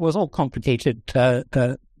 That was all complicated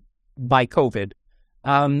by COVID.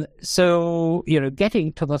 So,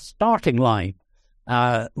 getting to the starting line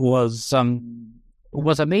was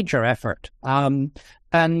a major effort. And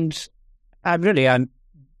it's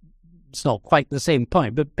not quite the same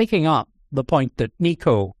point, but picking up the point that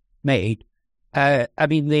Nico made,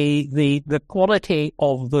 the quality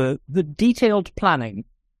of the detailed planning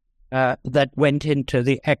that went into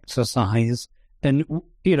the exercise, and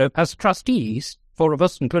as trustees, four of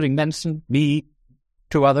us, including Benson, me,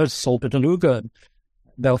 two others, Saul Pitaluga and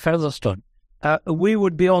Bell Featherstone, we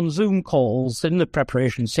would be on Zoom calls in the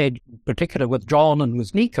preparation stage, in particular with John and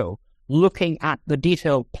with Nico, looking at the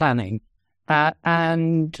detailed planning.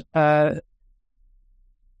 And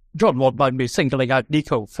John won't mind me singling out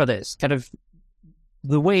Nico for this, kind of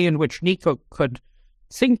the way in which Nico could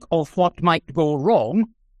think of what might go wrong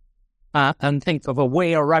and think of a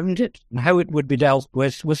way around it and how it would be dealt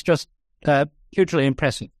with was just hugely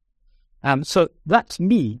impressive. So that's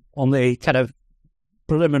me on the kind of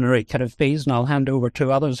preliminary kind of phase, and I'll hand over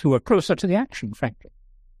to others who are closer to the action, frankly.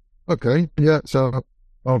 Okay, yeah, so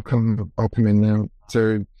I'll come in now.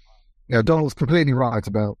 So, Donald's completely right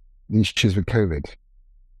about the issues with COVID.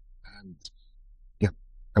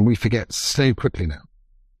 And we forget so quickly now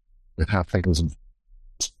with how things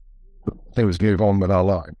move on with our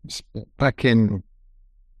lives. Back in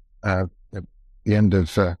the end of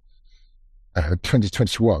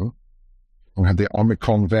 2021, we had the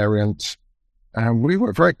Omicron variant, and we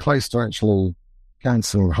were very close to actually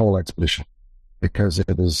cancelling the whole expedition because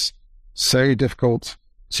it was so difficult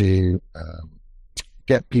to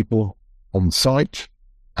get people on site,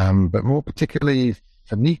 but more particularly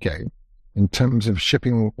for Nico, in terms of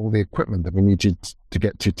shipping all the equipment that we needed to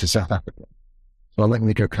get to South Africa. So I'll let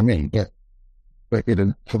Nico come in. But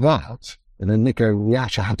for that, and then Nico, we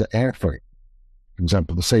actually had to air freight, for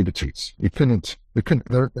example, the saber-tooths.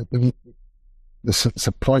 The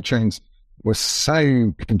supply chains were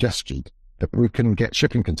so congested that we couldn't get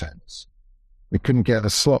shipping containers. We couldn't get a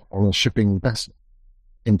slot on a shipping vessel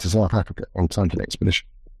into South Africa on time for the expedition.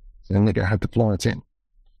 So Nico had to fly it in.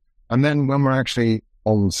 And then when we're actually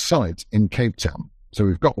on site in Cape Town, so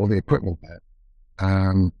we've got all the equipment there,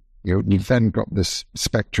 you've then got this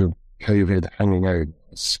spectre of COVID hanging over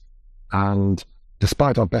us. And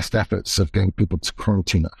despite our best efforts of getting people to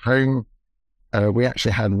quarantine at home, we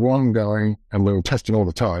actually had one guy, and we were testing all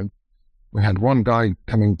the time, we had one guy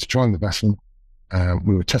coming to join the vessel.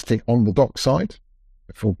 We were testing on the dock side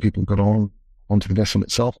before people got onto the vessel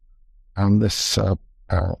itself. And this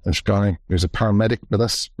guy, who's a paramedic with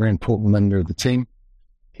us, very important member of the team,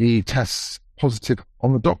 he tests positive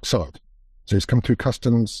on the dock side. So he's come through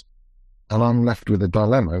customs, and I'm left with a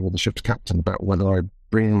dilemma with the ship's captain about whether I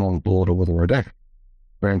bring him on board or whether I don't.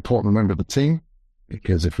 Very important member of the team,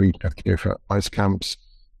 because if we have to go for ice camps,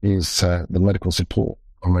 he's the medical support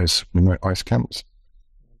on those remote ice camps.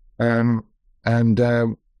 I think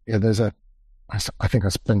I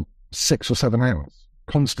spent 6 or 7 hours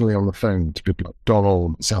constantly on the phone to people like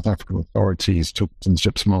Donald, South African authorities, talking to the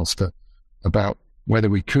ship's master about whether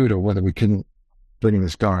we could or whether we couldn't bring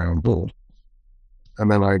this guy on board.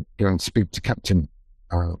 And then I go and speak to Captain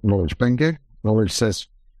Knowledge Bengo. Knowledge says,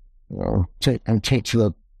 take to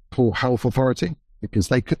the Port Health Authority, because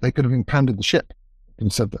they could have impounded the ship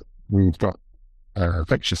and said that we've got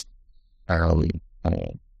infectious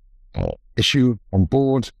issue on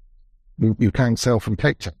board. You can't sail from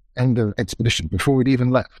Cape Town. End of expedition before we'd even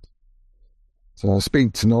left. So I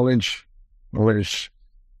speak to Knowledge. Knowledge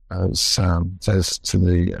says to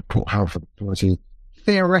the Port Health Authority,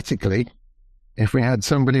 theoretically, if we had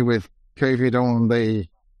somebody with COVID on the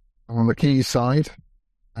quay side,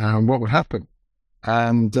 what would happen?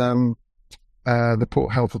 And the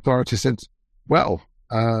Port Health Authority said, well,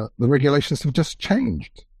 the regulations have just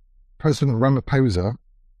changed. President Ramaphosa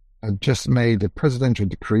had just made a presidential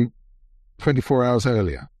decree 24 hours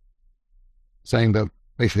earlier, saying that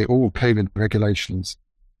basically all COVID regulations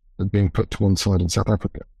had been put to one side in South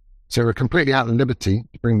Africa. So we're completely out of liberty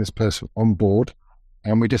to bring this person on board.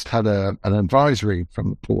 And we just had an advisory from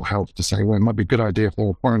the Port Health to say, well, it might be a good idea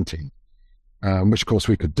for quarantine, which of course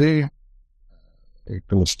we could do. It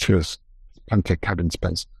was to us plenty of cabin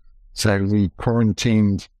space. So we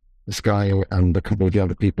quarantined this guy and a couple of the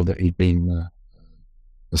other people that he'd been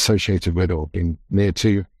associated with or been near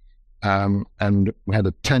to. And we had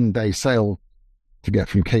a 10-day sail to get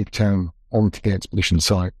from Cape Town onto the expedition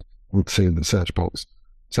site, onto the search box.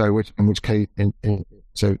 So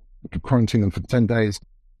so we could quarantine them for 10 days,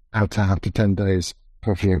 out after 10 days,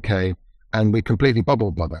 perfectly okay. And we completely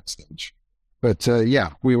bubbled by that stage. But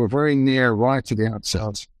we were very near right to the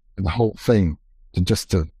outset of the whole thing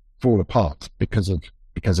to fall apart because of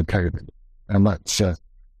COVID. And that's, I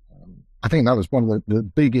think that was one of the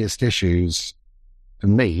biggest issues for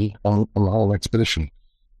me on the whole expedition.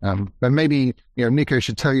 But maybe, Nico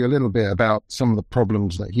should tell you a little bit about some of the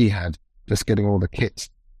problems that he had just getting all the kit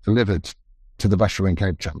delivered to the vessel in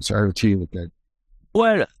Cape Town. So over to you, Nico.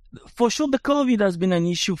 Well, for sure, the COVID has been an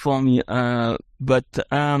issue for me. But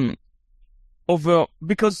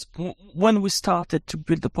because when we started to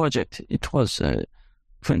build the project, it was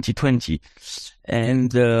 2020,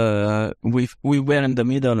 and we were in the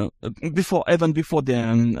middle before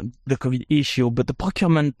the COVID issue. But the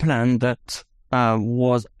procurement plan that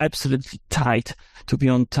was absolutely tight to be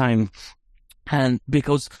on time, and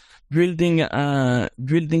because building the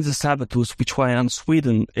Sabatus, which were in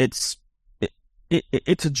Sweden, it's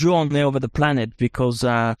a journey over the planet, because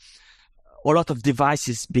a lot of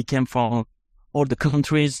devices became from all the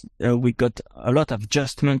countries. We got a lot of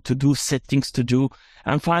adjustment to do, settings to do,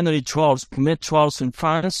 and finally trials. We made trials in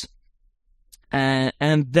France,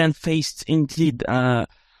 and then faced indeed this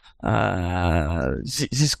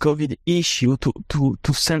COVID issue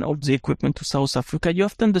to send all the equipment to South Africa. You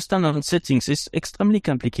have to understand on settings, it's extremely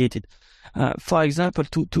complicated. For example,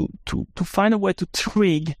 to find a way to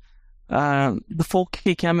trig the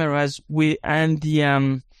 4K cameras and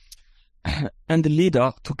the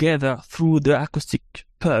leader together through the acoustic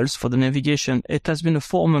pulse for the navigation, it has been a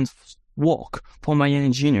 4-month work for my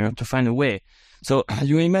engineer to find a way. So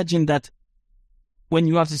you imagine that when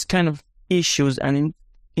you have this kind of issues, and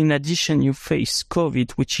in addition you face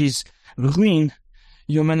COVID, which is ruin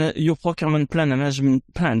your procurement plan and management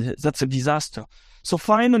plan, that's a disaster. So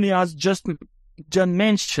finally, as John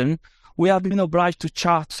mentioned, we have been obliged to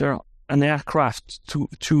charter an aircraft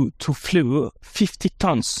to flew 50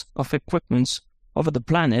 tons of equipment over the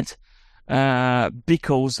planet,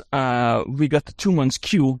 because we got a 2 months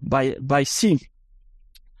queue by sea.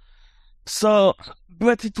 So,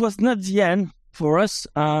 but it was not the end for us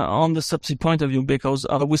on the subsea point of view, because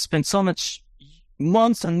we spent so much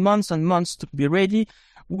months and months and months to be ready.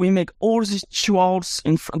 We make all these trials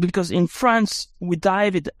because in France we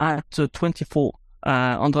dived at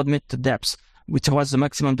 2,400 meter depths, which was the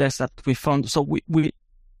maximum depth that we found. So we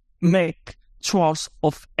make trials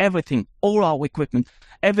of everything, all our equipment.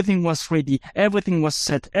 Everything was ready, everything was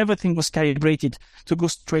set, everything was calibrated to go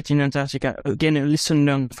straight in Antarctica. Again, a lesson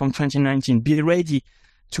learned from 2019. Be ready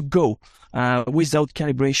to go without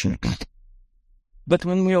calibration. But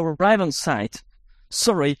when we arrived on site,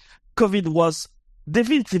 COVID was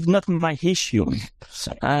definitely not my issue.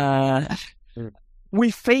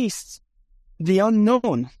 We faced the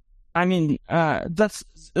unknown. I mean, that's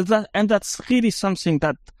really something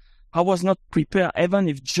that I was not prepared, even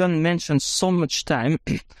if John mentioned so much time,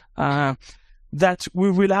 that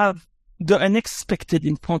we will have the unexpected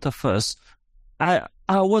in front of us. I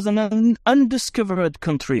was an undiscovered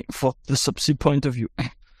country for the subsea point of view.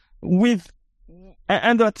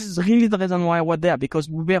 And that is really the reason why I was there, because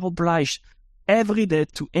we were obliged every day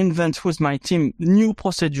to invent with my team new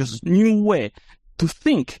procedures, new way to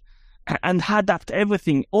think and adapt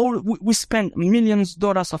everything. We spend millions of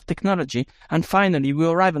dollars of technology, and finally we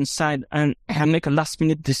arrive inside and make a last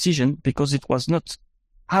minute decision because it was not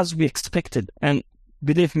as we expected. And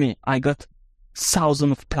believe me, I got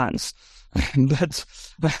thousands of plans,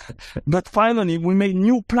 but finally we made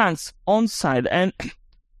new plans on site. And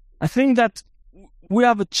I think that we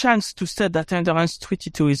have a chance to say that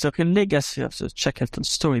Endurance22 is a real legacy of the Shackleton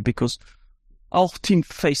story, because our team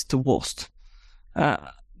faced the worst.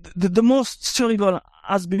 The most terrible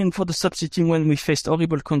has been for the subsea team when we faced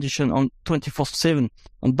horrible conditions on 24/7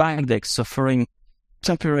 on back deck, suffering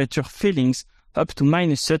temperature feelings up to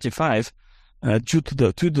 -35 due to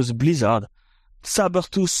the blizzard.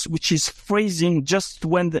 Sabertooth, which is freezing just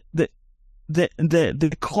when they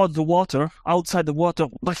cross the water, outside the water,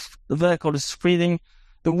 the vehicle is freezing,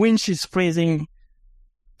 the winch is freezing.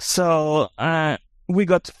 So we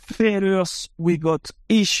got failures, we got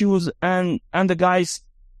issues, and the guys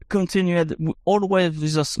continued always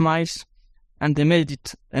with a smiles, and they made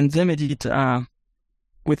it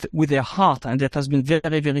with their heart, and that has been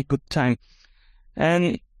very, very good time.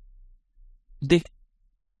 And they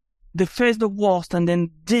face the worst and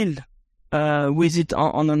then deal with it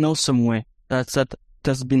on an awesome way.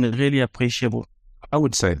 That's been really appreciable. I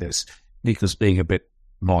would say this, Nico's being a bit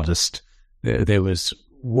modest. There was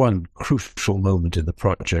one crucial moment in the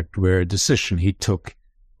project where a decision he took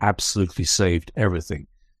absolutely saved everything.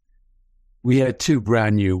 We had two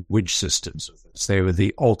brand new winch systems with us. They were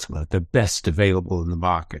the ultimate, the best available in the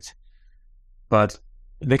market. But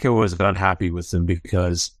Nico was unhappy with them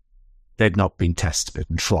because they'd not been tested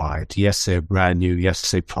and tried. Yes, they're brand new. Yes,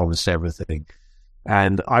 they promised everything.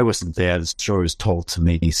 And I wasn't there. The story was told to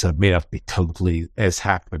me, so it may not be totally as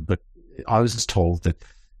happened. But I was told that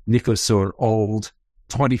Nico saw an old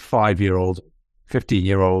 25-year-old,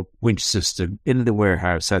 15-year-old winch system in the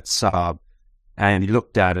warehouse at Saab. And he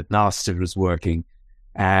looked at it and asked if it was working.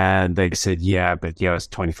 And they said, yeah, but it's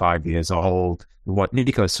 25 years old. And what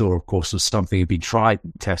Nico saw, of course, was something had been tried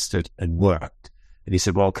and tested and worked. And he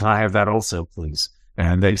said, well, can I have that also, please?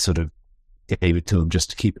 And they sort of gave it to him just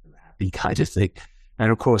to keep him happy, kind of thing.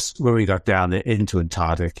 And of course, when we got down there into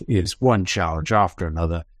Antarctic, it's one challenge after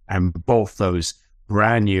another. And both those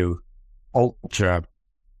brand new, ultra,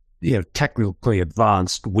 technically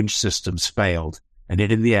advanced winch systems failed. And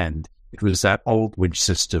in the end, it was that old winch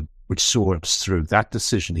system which saw us through. That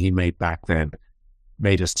decision he made back then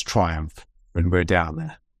made us triumph when we're down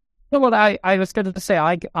there. Well, I was going to say,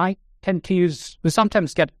 I tend to we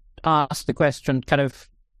sometimes get asked the question, kind of,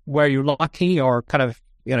 were you lucky, or kind of,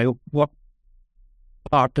 what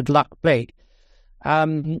part did luck play?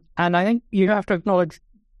 And I think you have to acknowledge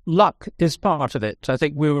luck is part of it. I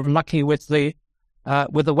think we were lucky with the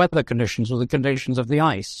weather conditions, with the conditions of the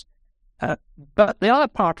ice. But the other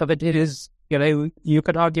part of it is, you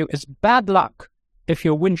could argue it's bad luck if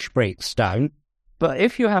your winch breaks down. But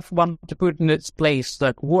if you have one to put in its place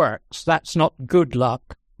that works, that's not good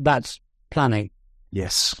luck. That's planning.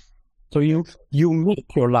 Yes. So you make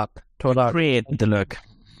your luck to create the luck.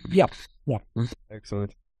 Yeah.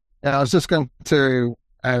 Excellent. Yeah, I was just going to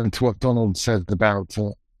add to what Donald said about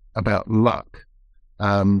luck,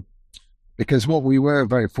 because what we were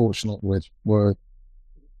very fortunate with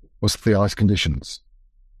was the ice conditions.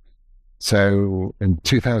 So in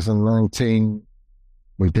 2019,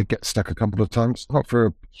 we did get stuck a couple of times, not for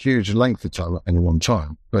a huge length of time at any one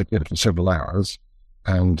time, but for several hours.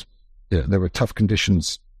 And there were tough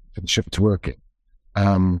conditions for the ship to work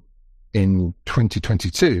in. In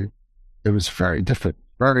 2022, it was very different.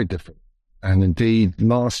 And indeed,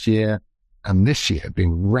 last year and this year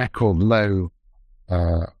being record low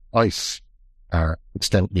ice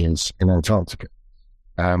extent years in Antarctica.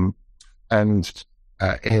 In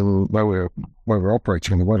where we're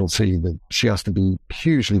operating in the Weddell Sea, she has to be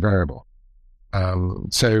hugely variable.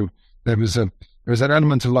 So there was an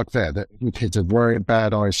element of luck there that we'd hit a very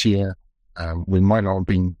bad ice year. We might not have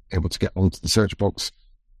been able to get onto the search box,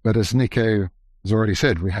 but as Nico has already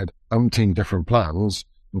said, we had umpteen different plans,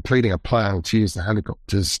 including a plan to use the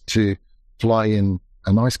helicopters to fly in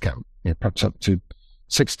an ice camp, perhaps up to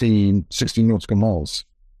 16 nautical miles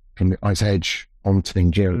from the ice edge onto the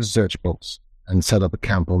Endurance search box and set up a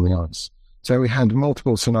camp on the ice. So we had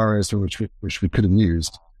multiple scenarios which we could have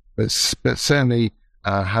used, but certainly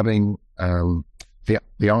having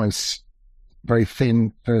the ice, very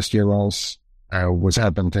thin first year ice, was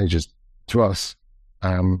advantageous to us.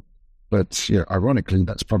 But ironically,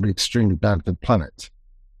 that's probably extremely bad for the planet,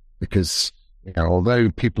 because although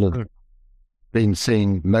people have been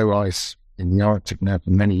seeing low ice in the Arctic now for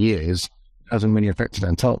many years, it hasn't really affected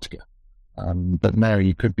Antarctica. But now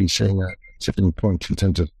you could be seeing a tipping point in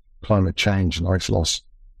terms of climate change and ice loss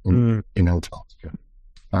in Antarctica.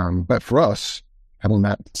 But for us, having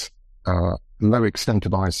that low extent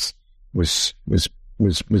of ice was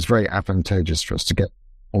very advantageous for us to get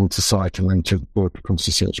onto site and then to work across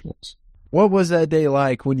the search boats. What was that day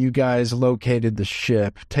like when you guys located the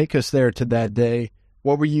ship? Take us there to that day.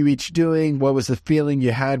 What were you each doing? What was the feeling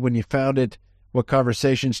you had when you found it? What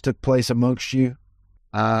conversations took place amongst you?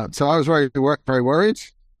 So I was very worried.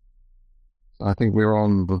 I think we were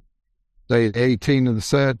on day 18 of the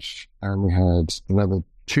search, and we had another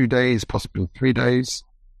 2 days, possibly 3 days,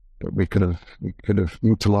 that we could have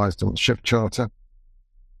utilized on the ship charter.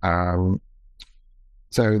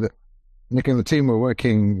 So Nick and the team were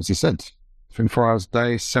working, as you said, 24 hours a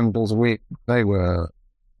day, 7 days a week. They were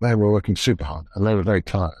working super hard, and they were very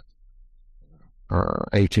tired.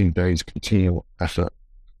 18 days continual effort.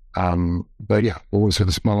 But yeah, always with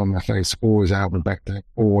a smile on their face, always out and back deck,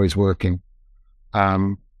 always working.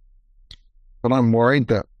 But I'm worried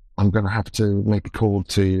that I'm going to have to make a call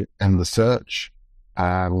to end the search.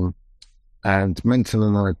 And Menton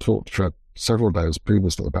and I talked for several days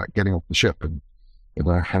previously about getting off the ship and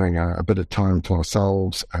having a bit of time to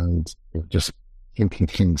ourselves and just thinking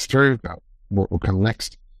things through about what will come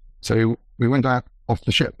next. So we went out off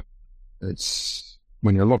the ship. It's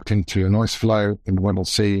when you're locked into an ice floe in the Weddell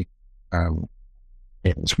Sea,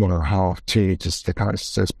 it's 1.5, 2 meters thick ice,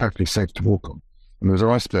 so it's perfectly safe to walk on. And there was an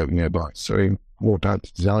iceberg nearby, so we walked out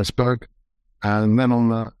to the iceberg. And then on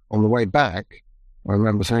the way back, I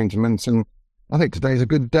remember saying to Menton, I think today's a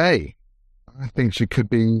good day. I think she could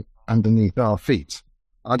be underneath our feet.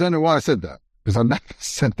 I don't know why I said that, because I've never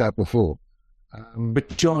said that before.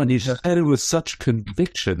 But John, you said it with such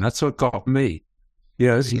conviction. That's what got me.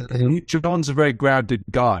 John's a very grounded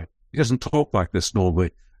guy. He doesn't talk like this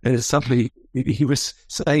normally. And it's something he was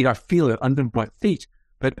saying, I feel it under my feet.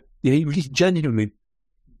 But he really genuinely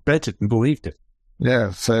meant it and believed it.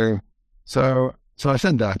 Yeah, so I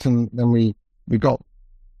said that, and then we got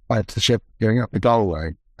back to the ship going up the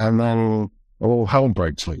Galway, and then all hell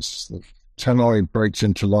breaks loose. The Tenoi breaks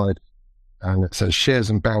into light, and it says shares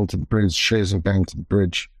and bound to the bridge, shares and bound to the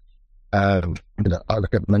bridge. And I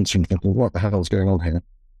look at Menton thinking, what the hell is going on here?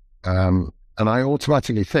 And I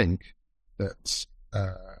automatically think that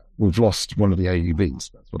we've lost one of the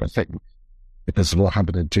AUVs. That's what I think, because of what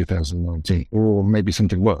happened in 2019, or maybe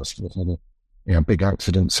something worse. We've had a big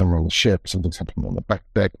accident somewhere on the ship. Something's happened on the back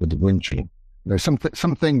deck with the windshield.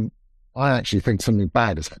 Something. I actually think something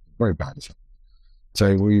bad has happened. Very bad has happened.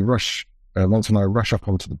 So we rush. Menton and I rush up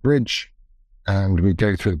onto the bridge, and we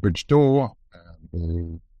go through the bridge door.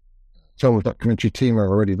 The film documentary team are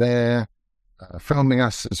already there, filming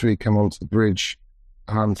us as we come onto the bridge.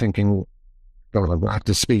 I'm thinking, God, I'm going to have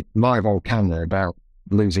to speak live on camera about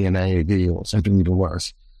losing an AAV or something even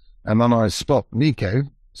worse. And then I spot Nico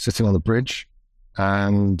sitting on the bridge,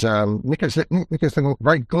 and Nico's looking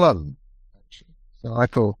very glum, actually. So I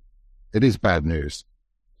thought, it is bad news.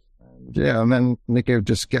 And then Nico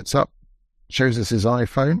just gets up, shows us his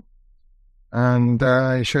iPhone, and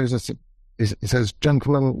he shows us, he says,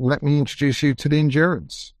 gentlemen, let me introduce you to the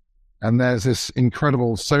Endurance. And there's this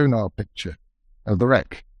incredible sonar picture of the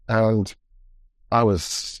wreck. And I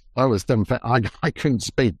was dumbfounded. I couldn't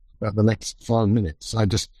speak about the next 5 minutes. I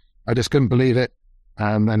just couldn't believe it.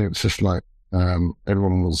 And then it was just like,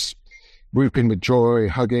 everyone was whooping with joy,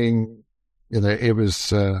 hugging. It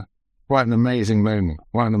was quite an amazing moment.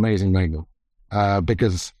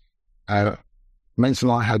 Because Menton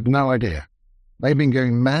and I had no idea. They'd been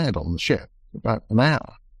going mad on the ship for about an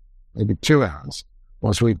hour, maybe 2 hours,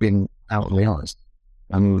 whilst we'd been out on the ice.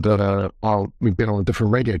 And we'd been on a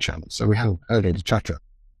different radio channel, so we hadn't heard any chatter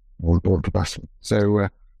on board the vessel. So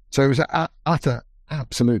it was an utter,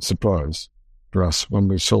 absolute surprise for us when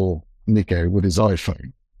we saw Nico with his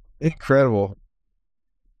iPhone. Incredible.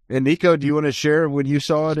 And Nico, do you want to share when you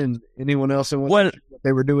saw it, and anyone else what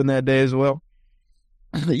they were doing that day as well?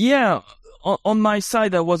 Yeah, on my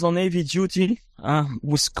side, I was on heavy duty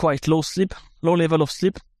with quite low level of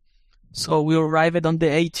sleep. So we arrived on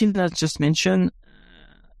day 18, as just mentioned,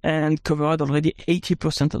 and covered already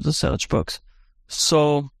 80% of the search box.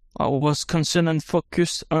 So I was concerned and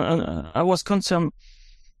focused. I was concerned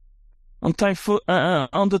on time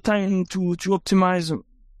on the time to optimize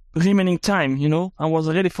remaining time. I was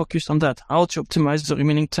really focused on that, how to optimize the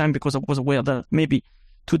remaining time, because I was aware that maybe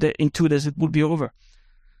in 2 days it would be over.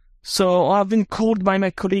 So I've been called by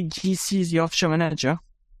my colleague GC, the offshore manager,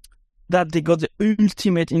 that they got the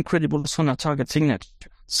ultimate incredible sonar target signature.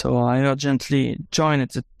 So I urgently joined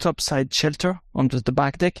at the topside shelter on the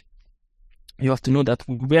back deck. you have to know that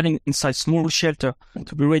we're inside small shelter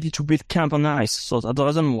to be ready to build camp on ice. So that's the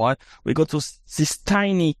reason why we got this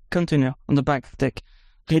tiny container on the back deck,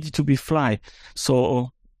 ready to be fly. So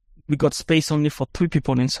we got space only for 3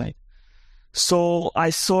 people inside. So I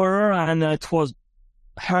saw her, and it was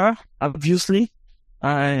her, obviously.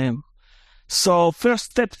 So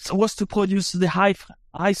first step was to produce the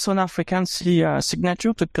high sonar frequency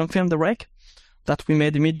signature to confirm the wreck that we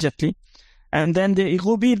made immediately. And then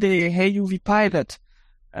Ruby, the AUV pilot,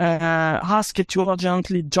 asked it to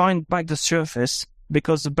urgently join back the surface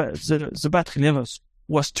because the battery levels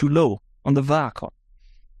was too low on the vehicle.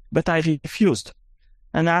 But I refused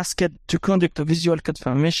and asked it to conduct a visual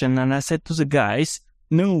confirmation. And I said to the guys,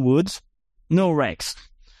 no woods, no wrecks.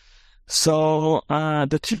 So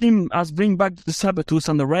the team has bring back the Sabertooth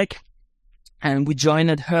on the wreck, and we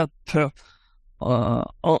joined her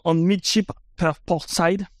on midship per port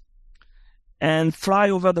side, and fly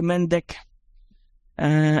over the main deck,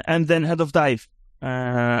 and then head of dive,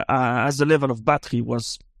 as the level of battery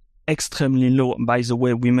was extremely low. By the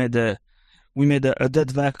way, we made a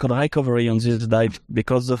dead vehicle recovery on this dive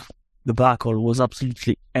because the vehicle was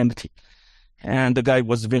absolutely empty, and the guy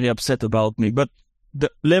was very upset about me. But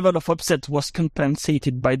the level of upset was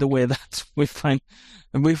compensated by the way that we find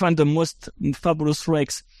the most fabulous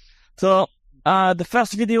wrecks. So the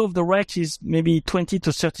first video of the wreck is maybe 20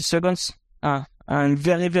 to 30 seconds, and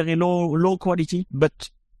very, very low quality, but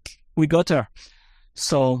we got her.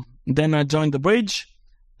 So then I joined the bridge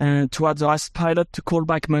to advise pilot to call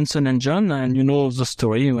back Munson and John, and you know the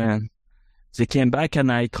story when they came back and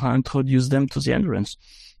I introduced them to the Endurance.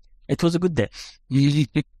 It was a good day.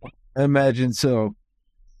 I imagine so.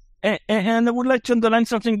 And I would like to underline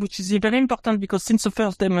something which is very important, because since the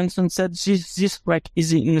first day Munson said this wreck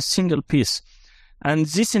is in a single piece. And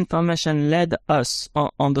this information led us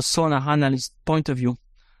on the sonar analyst point of view,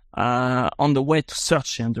 on the way to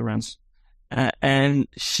search the Endurance. And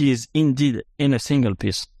she is indeed in a single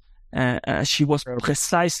piece. She was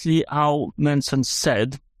precisely how Munson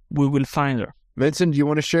said we will find her. Vincent, do you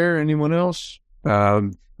want to share? Anyone else?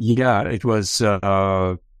 Yeah, it was,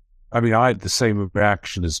 I had the same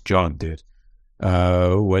reaction as John did.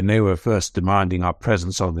 When they were first demanding our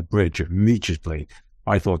presence on the bridge, immediately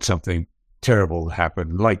I thought something terrible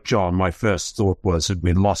happened. Like John, my first thought was that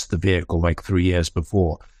we'd lost the vehicle like 3 years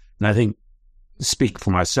before. And I think, speak for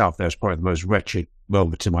myself, that was probably the most wretched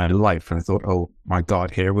moment in my life. And I thought, oh my God,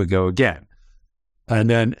 here we go again. And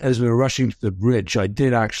then as we were rushing to the bridge, I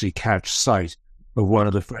did actually catch sight of one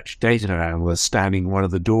of the French data analysts standing in one of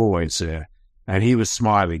the doorways there. And he was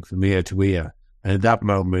smiling from ear to ear. And at that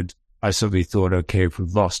moment, I suddenly thought, okay, if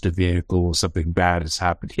we've lost a vehicle or something bad has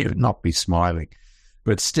happened, he would not be smiling.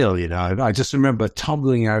 But still, I just remember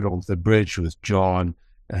tumbling out onto the bridge with John,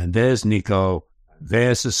 and there's Nico,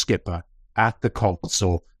 there's the skipper at the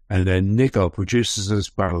console, and then Nico produces his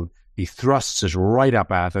boat. He thrusts it right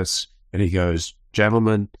up at us, and he goes,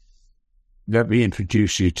 gentlemen, let me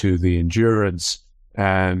introduce you to the Endurance.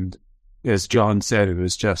 And as John said, it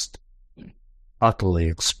was just utterly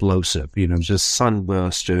explosive, just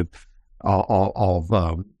sunburst of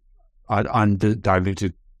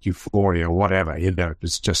undiluted euphoria or whatever, it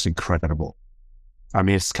was just incredible. I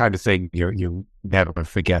mean, it's the kind of thing you never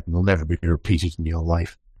forget and will never be repeated in your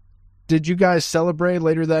life. Did you guys celebrate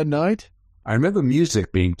later that night? I remember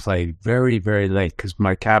music being played very, very late because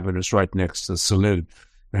my cabin was right next to the saloon.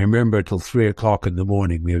 I remember until 3 o'clock in the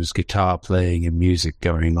morning, there was guitar playing and music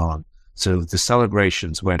going on. So the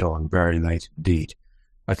celebrations went on very late indeed.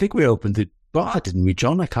 I think we opened the bar, didn't we,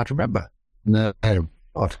 John? I can't remember. No,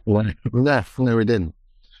 we didn't.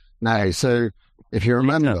 No, so if you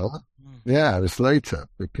remember, it was later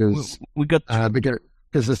because we got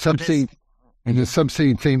because the subsea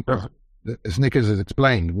team, as Nick has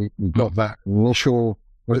explained, we got that initial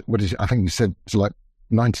I think you said it's like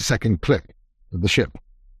 90-second click of the ship.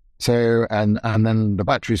 So and then the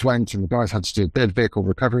batteries went, and the guys had to do dead vehicle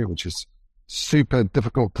recovery, which is super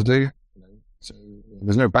difficult to do. So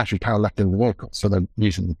there's no battery power left in the vehicle, so they're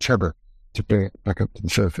using the tether to bring it back up to the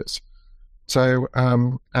surface. So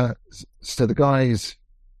so the guys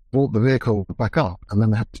brought the vehicle back up, and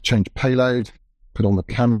then they had to change payload, put on the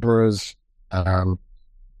cameras,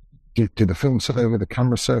 do the film survey, the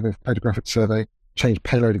camera survey, photographic survey, change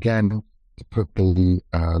payload again to put the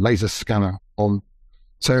laser scanner on.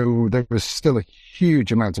 So there was still a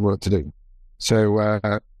huge amount of work to do. So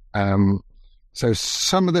so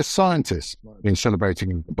some of the scientists might have been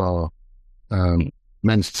celebrating in the bar,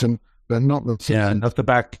 Menson, but not the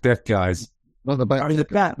back deck guys. Not the back. I mean, the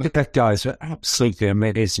back deck guys are absolutely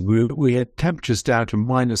amazing. We had temperatures down to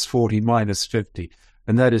 -40, -50,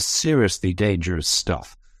 and that is seriously dangerous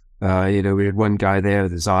stuff. We had one guy there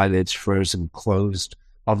with his eyelids frozen closed.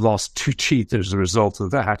 I've lost 2 teeth as a result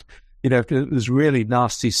of that. It was really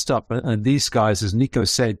nasty stuff. And these guys, as Nico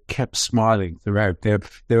said, kept smiling throughout. They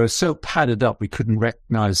were so padded up we couldn't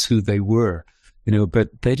recognize who they were, but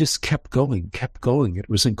they just kept going. It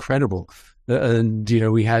was incredible. And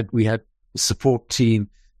we had a support team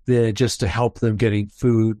there just to help them getting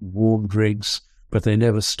food, warm drinks, but they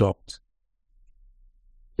never stopped.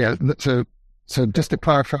 Yeah, so just to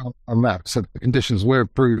clarify on that, so the conditions were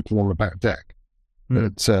brutal on the back deck.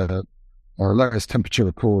 But our lowest temperature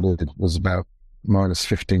recorded was about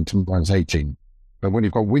 -15 to -18. But when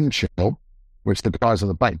you've got wind chill, which the guys on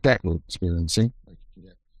the back deck were experiencing,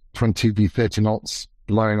 20 to 30 knots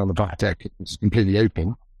blowing on the back deck, it was completely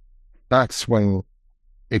open. That's when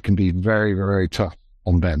it can be very, very tough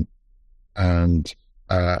on them. And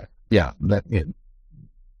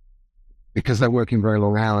because they're working very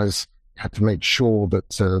long hours, you had to make sure that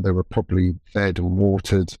they were properly fed and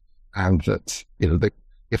watered, and that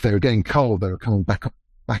if they were getting cold, they were coming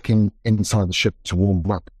back inside the ship to warm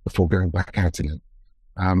up before going back out again.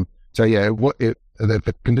 The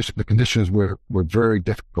conditions were very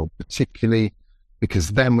difficult, particularly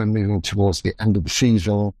because then we're moving towards the end of the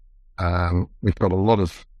season. We've got a lot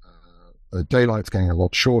of daylight's getting a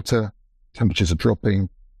lot shorter, temperatures are dropping.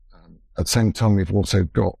 At the same time, we've also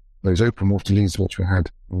got those open water leads which we had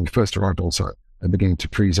when we first arrived on site are beginning to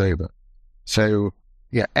freeze over. So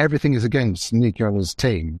everything is against Nico and his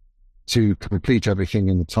team to complete everything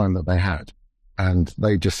in the time that they had. And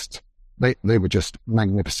they were just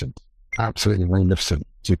magnificent, absolutely magnificent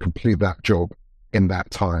to complete that job in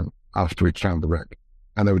that time after we found the wreck.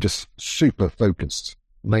 And they were just super focused,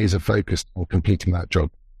 laser focused on completing that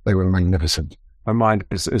job. They were magnificent. My mind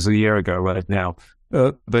is a year ago right now.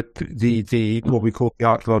 But the what we call the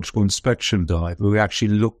archaeological inspection dive, where we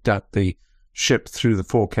actually looked at the ship through the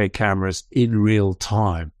 4K cameras in real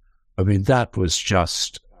time. I mean, that was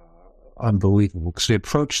just unbelievable, because we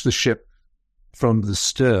approached the ship from the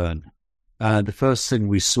stern, and the first thing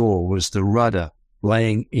we saw was the rudder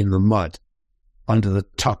laying in the mud under the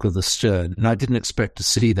tuck of the stern. And I didn't expect to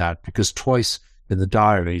see that, because twice in the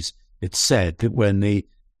diaries it said that when the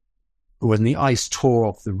ice tore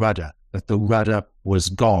off the rudder, that the rudder was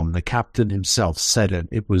gone. The captain himself said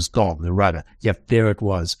it was gone, the rudder. Yet there it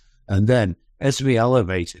was. And then, as we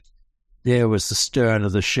elevated, there was the stern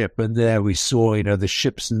of the ship, and there we saw, the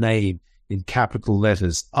ship's name in capital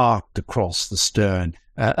letters arced across the stern,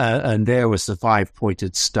 and there was the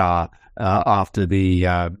 5-pointed star after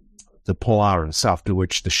the Polaris, after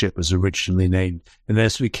which the ship was originally named. And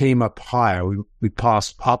as we came up higher, we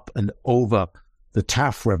passed up and over the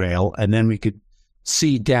taffrail, and then we could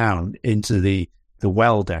see down into the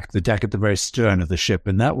well deck, the deck at the very stern of the ship,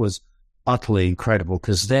 and that was utterly incredible,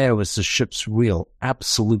 because there was the ship's wheel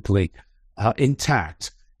absolutely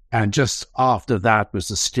intact, and just after that was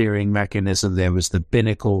the steering mechanism, there was the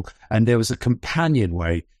binnacle, and there was a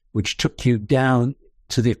companionway which took you down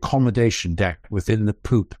to the accommodation deck within the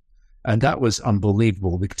poop, and that was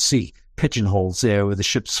unbelievable. We could see pigeonholes there where the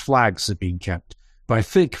ship's flags had been kept. But I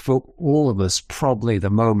think for all of us, probably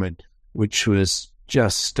the moment which was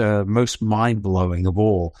just most mind-blowing of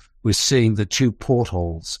all was seeing the 2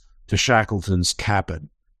 portholes to Shackleton's cabin,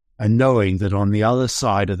 and knowing that on the other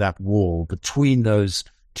side of that wall, between those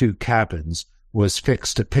 2 cabins, was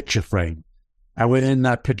fixed a picture frame. And within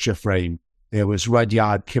that picture frame, there was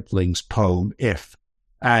Rudyard Kipling's poem, If.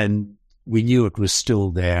 And we knew it was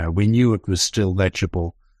still there. We knew it was still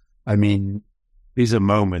legible. I mean, these are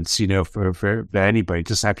moments, for anybody.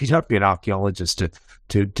 Just happy to be an archaeologist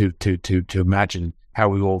to imagine how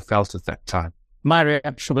we all felt at that time. My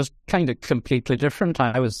reaction was kind of completely different.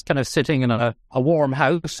 I was kind of sitting in a warm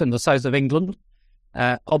house in the south of England,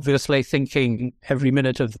 obviously thinking every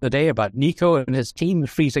minute of the day about Nico and his team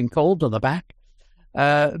freezing cold on the back.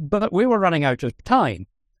 But we were running out of time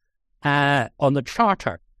on the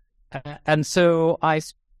charter. And so I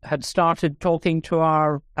had started talking to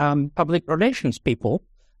our public relations people.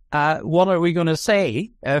 What are we going to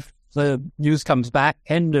say if the news comes back,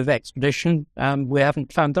 end of expedition, we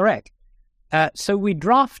haven't found the wreck? So we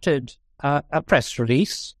drafted a press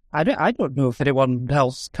release. I don't know if anyone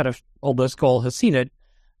else kind of on this call has seen it.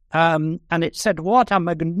 And it said, what a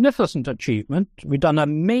magnificent achievement. We've done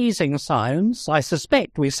amazing science. I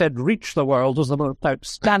suspect we said reach the world as the most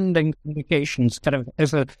outstanding communications kind of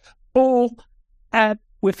as a,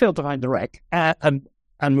 we failed to find the wreck and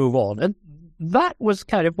move on. And that was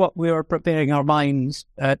kind of what we were preparing our minds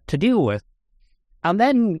to deal with. And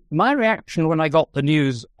then my reaction when I got the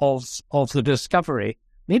news of the discovery,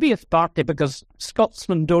 maybe it's partly because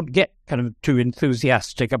Scotsmen don't get kind of too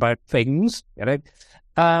enthusiastic about things,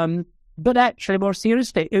 But actually, more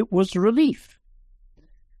seriously, it was relief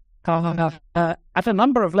at a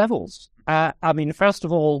number of levels. First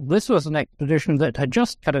of all, this was an expedition that had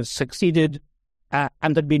just kind of succeeded,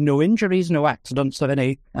 and there'd been no injuries, no accidents of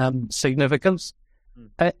any significance.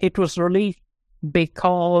 It was relief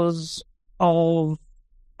because of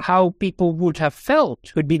how people would have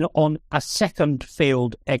felt who'd been on a second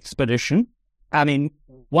failed expedition.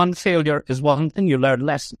 One failure is one thing, you learn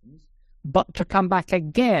lessons, but to come back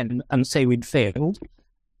again and say we'd failed,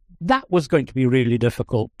 that was going to be really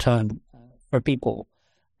difficult for people.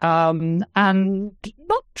 And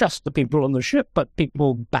not just the people on the ship, but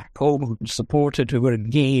people back home who supported, who were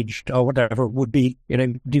engaged or whatever, would be,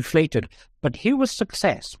 deflated. But here was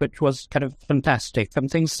success, which was kind of fantastic, and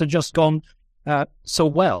things had just gone so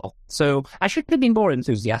well. So I should have been more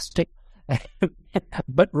enthusiastic,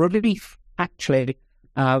 but relief, actually,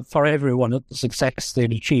 for everyone at the success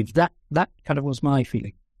they'd achieved. That kind of was my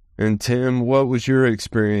feeling. And Tim, what was your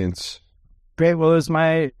experience? Great. Well, it was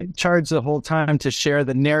my charge the whole time to share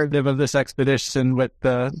the narrative of this expedition with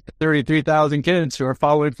the 33,000 kids who are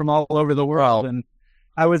following from all over the world. And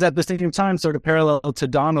I was at the same time sort of parallel to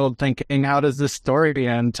Donald, thinking, how does this story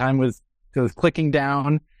end? Time was clicking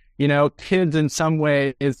down. Kids in some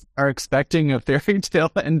ways are expecting a fairy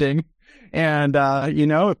tale ending. And,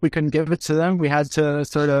 if we couldn't give it to them, we had to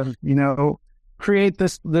sort of, create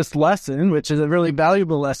this lesson, which is a really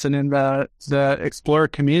valuable lesson in the explorer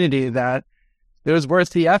community, that it was worth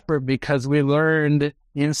the effort because we learned,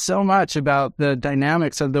 so much about the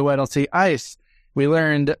dynamics of the Weddell Sea ice. We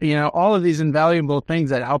learned, all of these invaluable things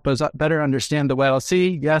that help us better understand the Weddell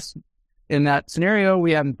Sea. Yes, in that scenario,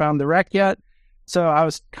 we haven't found the wreck yet. So I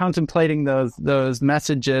was contemplating those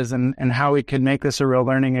messages and how we could make this a real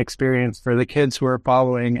learning experience for the kids who are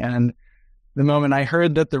following. And the moment I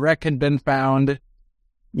heard that the wreck had been found,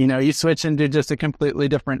 you switch into just a completely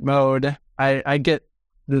different mode. I get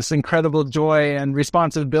this incredible joy and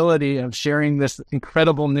responsibility of sharing this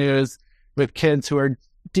incredible news with kids who are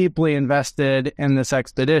deeply invested in this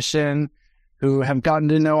expedition, who have gotten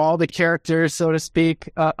to know all the characters, so to speak,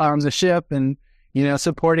 on the ship, and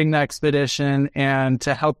supporting the expedition, and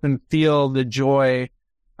to help them feel the joy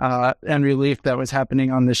and relief that was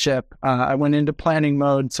happening on the ship. I went into planning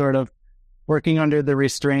mode, sort of working under the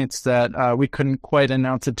restraints that we couldn't quite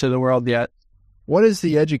announce it to the world yet. What is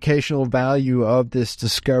the educational value of this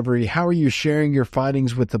discovery? How are you sharing your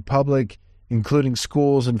findings with the public, including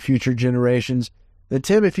schools and future generations? Then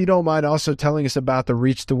Tim, if you don't mind also telling us about the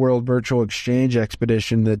Reach the World virtual exchange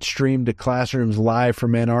expedition that streamed to classrooms live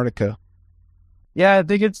from Antarctica. Yeah, I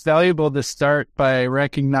think it's valuable to start by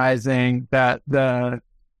recognizing that the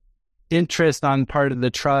interest on part of the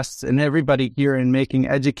trusts and everybody here in making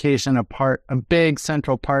education a big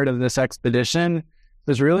central part of this expedition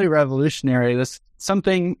was really revolutionary.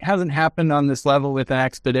 Something hasn't happened on this level with an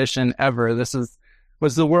expedition ever. This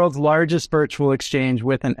was the world's largest virtual exchange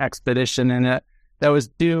with an expedition, and that was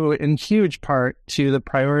due in huge part to the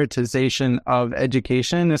prioritization of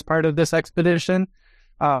education as part of this expedition.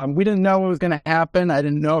 We didn't know what was going to happen. I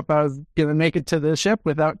didn't know if I was going to make it to the ship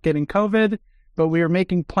without getting COVID, but we were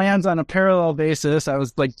making plans on a parallel basis. I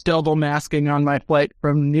was like double masking on my flight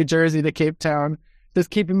from New Jersey to Cape Town, just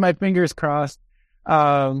keeping my fingers crossed.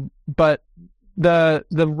 But the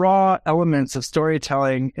raw elements of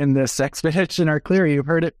storytelling in this expedition are clear. You've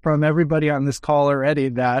heard it from everybody on this call already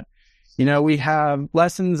that, we have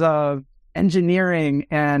lessons of engineering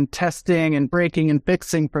and testing and breaking and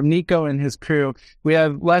fixing from Nico and his crew. We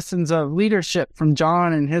have lessons of leadership from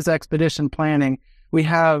John and his expedition planning. We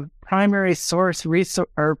have primary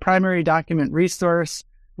document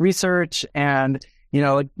research and,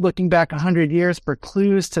 looking back 100 years for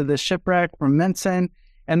clues to the shipwreck from Menson.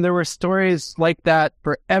 And there were stories like that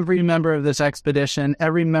for every member of this expedition,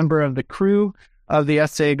 every member of the crew of the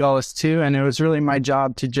S.A. Gullis 2. And it was really my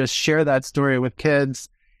job to just share that story with kids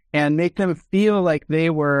and make them feel like they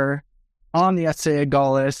were on the S.A.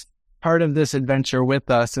 Gullis, part of this adventure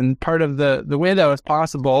with us. And part of the way that was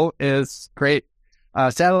possible is great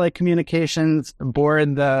satellite communications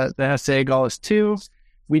aboard the S.A. Gullis 2.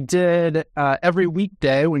 We did every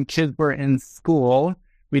weekday when kids were in school,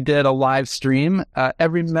 we did a live stream.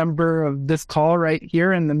 Every member of this call right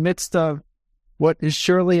here in the midst of what is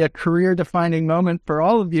surely a career-defining moment for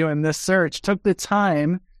all of you in this search took the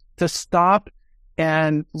time to stop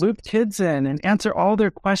and loop kids in and answer all their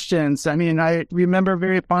questions. I remember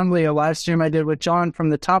very fondly a live stream I did with John from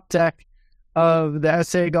the top deck of the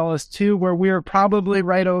S.A. Gullis 2, where we were probably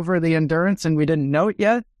right over the Endurance and we didn't know it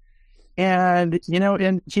yet. And,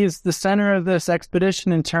 and he's the center of this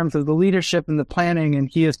expedition in terms of the leadership and the planning, and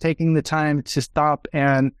he is taking the time to stop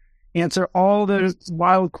and, answer all the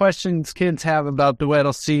wild questions kids have about the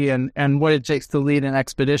Weddell Sea and what it takes to lead an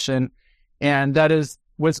expedition. And that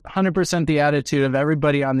was 100% the attitude of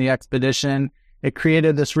everybody on the expedition. It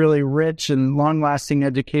created this really rich and long-lasting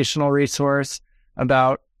educational resource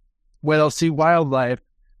about Weddell Sea wildlife,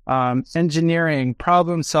 engineering,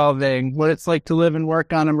 problem solving, what it's like to live and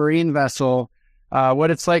work on a marine vessel, what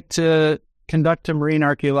it's like to conduct a marine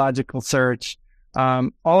archaeological search.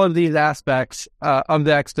 All of these aspects of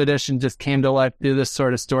the expedition just came to life through this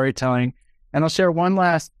sort of storytelling. And I'll share one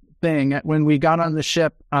last thing. When we got on the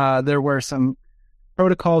ship, there were some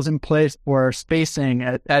protocols in place for spacing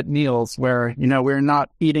at meals where, we're not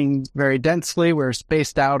eating very densely. We're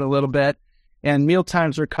spaced out a little bit. And meal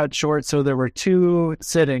times were cut short, so there were 2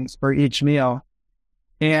 sittings for each meal.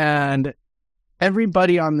 And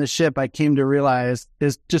everybody on the ship, I came to realize,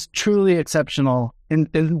 is just truly exceptional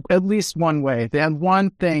in at least one way. They had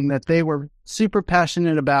one thing that they were super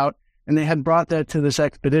passionate about, and they had brought that to this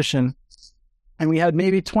expedition. And we had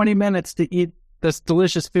maybe 20 minutes to eat this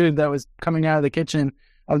delicious food that was coming out of the kitchen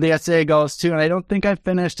of the SA Gulls too. And I don't think I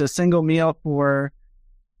finished a single meal for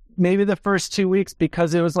maybe the first 2 weeks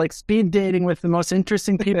because it was like speed dating with the most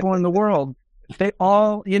interesting people in the world. They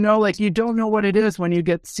all, you don't know what it is when you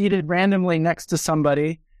get seated randomly next to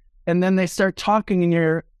somebody and then they start talking and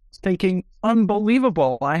you're thinking,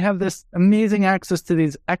 unbelievable. I have this amazing access to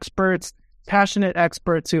these experts, passionate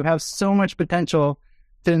experts who have so much potential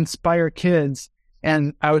to inspire kids.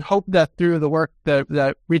 And I would hope that through the work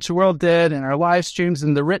that Reach the World did and our live streams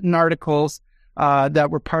and the written articles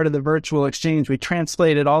that were part of the virtual exchange, we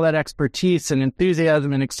translated all that expertise and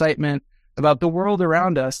enthusiasm and excitement about the world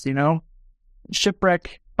around us.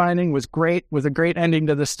 Shipwreck finding was a great ending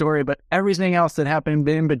to the story, but everything else that happened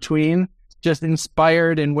in between just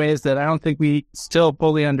inspired in ways that I don't think we still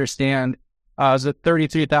fully understand. The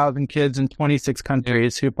 33,000 kids in 26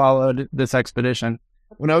 countries who followed this expedition.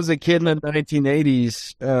 When I was a kid in the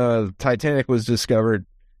 1980s, Titanic was discovered.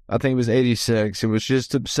 I think it was 86. It was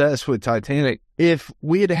just obsessed with Titanic. If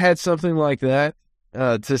we had had something like that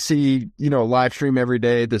to see, live stream every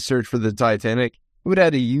day, the search for the Titanic, it would have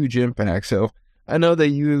had a huge impact. So I know that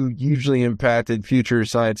you usually impacted future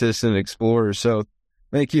scientists and explorers. So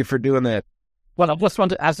thank you for doing that. Well, I just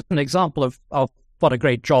want to, as an example of what a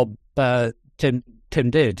great job Tim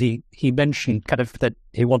did, he mentioned kind of that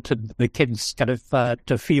he wanted the kids kind of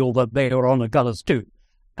to feel that they were on a gullers too.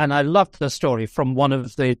 And I loved the story from one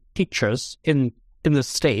of the teachers in the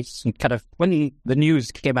States. And kind of when the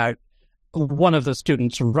news came out, one of the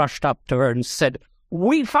students rushed up to her and said,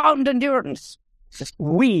 "We found Endurance.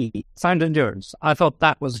 We found Endurance." I thought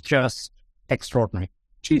that was just extraordinary.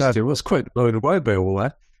 Jesus, I was quite blown away by all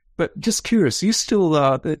that. But just curious, are you still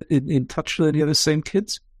in touch with any of the same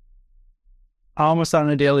kids? Almost on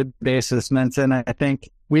a daily basis, Menson. I think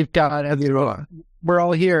we've got, we're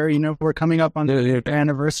all here, we're coming up on the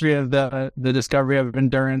anniversary of the discovery of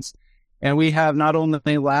Endurance. And we have not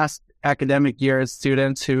only last academic year's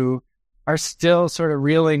students who are still sort of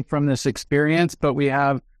reeling from this experience, but we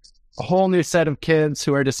have a whole new set of kids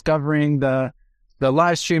who are discovering the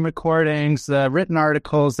live stream recordings, the written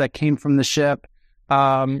articles that came from the ship.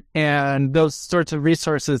 And those sorts of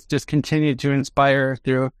resources just continue to inspire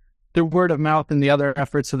through word of mouth and the other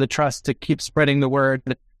efforts of the trust to keep spreading the word.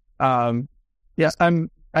 Yes,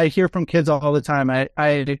 I hear from kids all the time.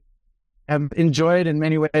 I have enjoyed in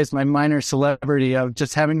many ways my minor celebrity of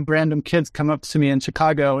just having random kids come up to me in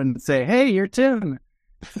Chicago and say, "Hey, you're Tim."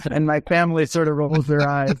 And my family sort of rolls their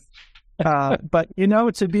eyes. But,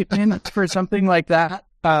 to be famous for something like that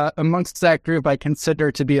amongst that group, I consider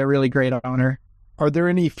to be a really great honor. Are there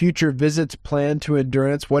any future visits planned to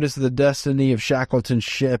Endurance? What is the destiny of Shackleton's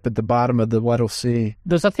ship at the bottom of the Weddell Sea?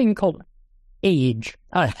 There's a thing called age.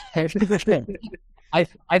 I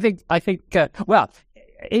think. Well,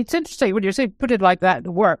 it's interesting when you say put it like that.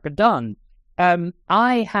 The work done.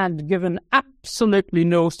 I had given absolutely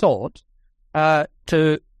no thought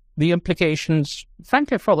to the implications,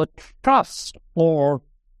 frankly, for the trust, or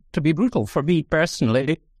to be brutal for me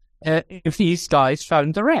personally, if these guys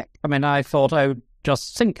found the wreck. I mean, I thought I would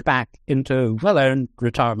just sink back into well-earned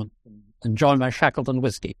retirement and enjoy my Shackleton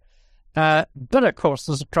whiskey. But, of course,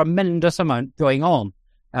 there's a tremendous amount going on.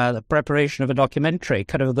 The preparation of a documentary,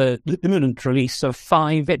 kind of the imminent release of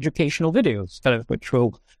 5 educational videos, kind of, which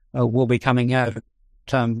will be coming out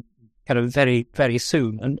kind of very, very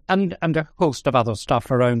soon, and a host of other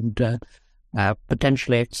stuff around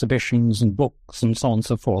potentially exhibitions and books and so on and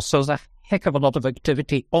so forth. So there's a heck of a lot of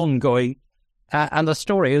activity ongoing, and the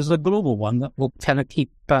story is a global one that will kind of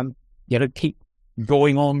keep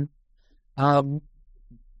going on.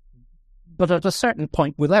 But at a certain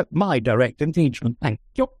point, without my direct engagement, thank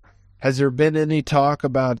you, Has there been any talk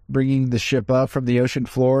about bringing the ship up from the ocean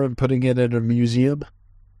floor and putting it in a museum?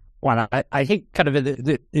 Well, I think kind of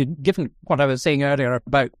given what I was saying earlier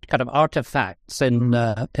about kind of artifacts in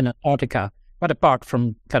Antarctica, but apart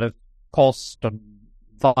from kind of cost and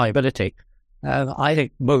viability, I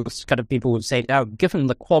think most kind of people would say now, given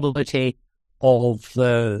the quality of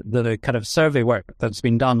the kind of survey work that's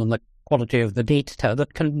been done and the quality of the data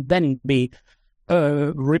that can then be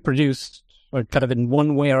reproduced or kind of in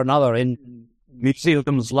one way or another in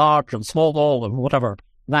museums, large and small, or whatever,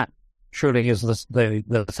 that surely is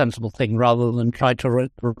the sensible thing, rather than try to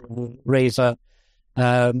raise a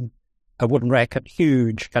wooden wreck at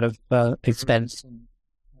huge kind of expense.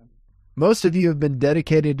 Most of you have been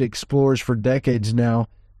dedicated explorers for decades now,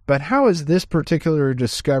 but how has this particular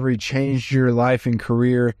discovery changed your life and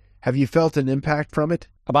career? Have you felt an impact from it?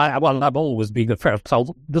 Well, I've always been the first,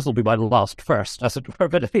 so this will be my last first, as it were.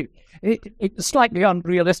 But it's slightly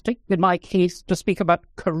unrealistic in my case to speak about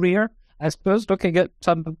career, I suppose, looking at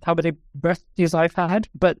how many birthdays I've had,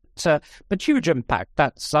 but huge impact,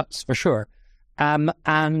 that's for sure. The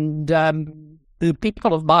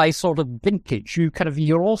people of my sort of vintage,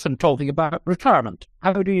 you're often talking about retirement.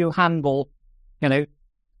 How do you handle,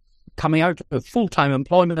 coming out of full-time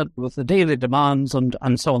employment with the daily demands and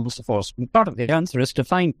so on and so forth? And part of the answer is to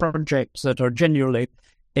find projects that are genuinely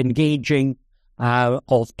engaging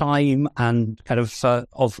of time and kind of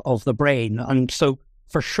the brain. And so,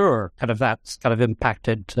 for sure, kind of that's kind of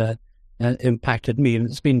impacted me, and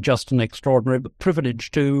it's been just an extraordinary privilege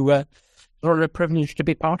to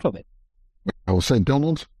be part of it. I will say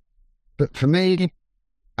Donald, but for me,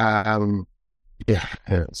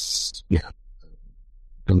 it's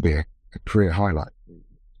going to be a career highlight.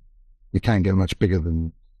 You can't get much bigger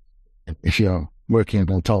than if you're working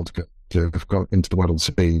in Antarctica to have got into the Weddell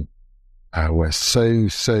Sea, where so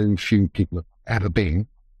few people have ever been,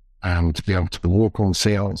 and to be able to walk on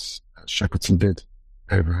sea ice, as Shackleton did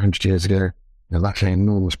over 100 years ago. That's an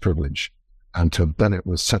enormous privilege, and to have done it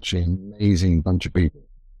with such an amazing bunch of people,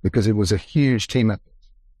 because it was a huge team effort.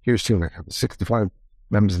 Huge team effort. 65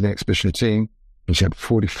 members of the expedition team, and she had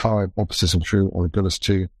 45 officers and crew on Endurance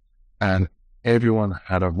 2, and everyone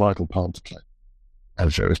had a vital part to play.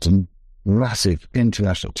 And so it's a massive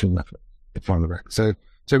international team effort to find the wreck. So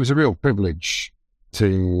it was a real privilege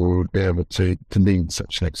to be able to lead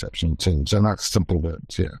such an exceptional team. So that's something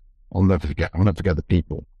that I'll never forget. I'll never forget the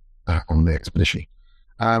people on the expedition.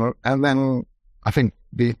 And then I think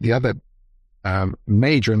the other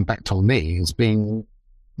major impact on me has been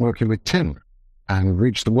working with Tim and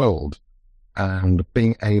Reach the World, and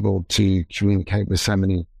being able to communicate with so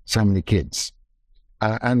many kids,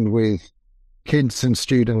 and with kids and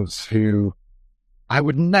students who I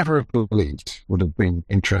would never have believed would have been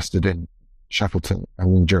interested in Shackleton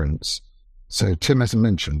and endurance. So Tim hasn't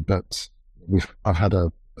mentioned, but I've had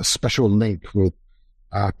a special link with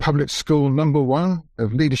public school #1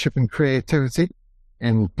 of leadership and creativity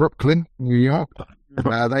in Brooklyn, New York.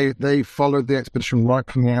 They followed the expedition right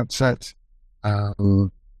from the outset. I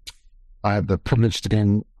had the privilege to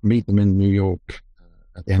then meet them in New York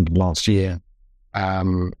at the end of last year.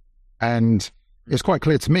 And it's quite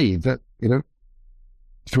clear to me that,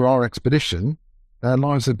 through our expedition, their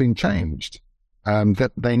lives have been changed.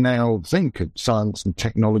 That they now think of science and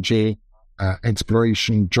technology,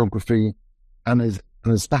 exploration, geography, and as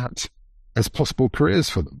that as possible careers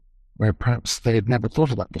for them, where perhaps they had never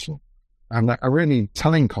thought of that before. And a really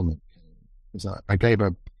telling comment is that I gave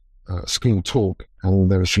a school talk,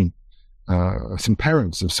 and there was some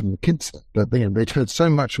parents of some of the kids that they'd heard so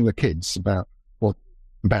much from the kids about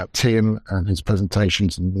Tim and his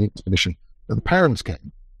presentations and the expedition, that the parents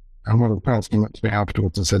came. And one of the parents came up to me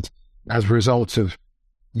afterwards and said, as a result of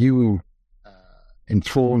you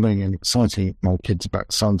informing and exciting my kids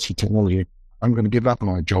about science and technology, I'm going to give up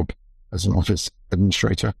my job as an office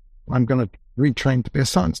administrator. I'm going to retrain to be a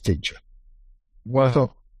science teacher. Well, I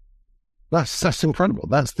thought, that's incredible.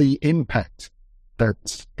 That's the impact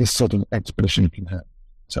that this sort of expedition can have.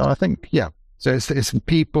 So I think, so it's the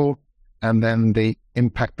people, and then the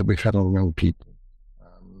impact that we've had on young people.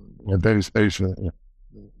 Those are the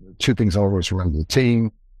two things I always remember: the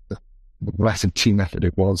team, the massive team effort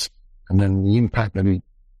it was, and then the impact that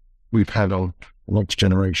we've had on the next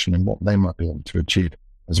generation and what they might be able to achieve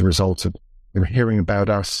as a result of hearing about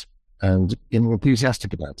us and being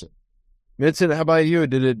enthusiastic about it. Vincent, how about you?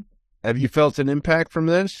 Have you felt an impact from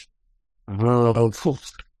this? Well,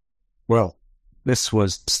 this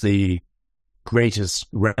was the greatest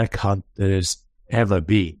wreck hunt that has ever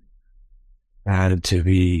been, and to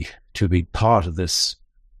be part of this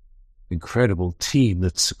incredible team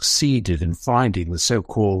that succeeded in finding the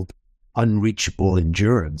so-called unreachable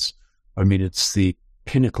Endurance I mean, it's the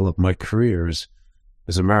pinnacle of my career as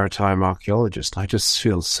a maritime archaeologist. I just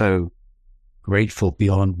feel so grateful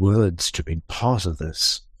beyond words to be part of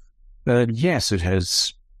this. And yes, it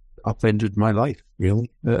has upended my life, really.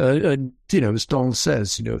 And, as Don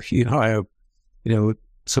says, he and I are,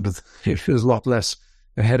 sort of, there's a lot less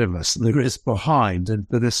ahead of us than there is behind. And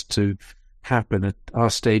for this to happen at our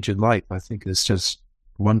stage in life, I think is just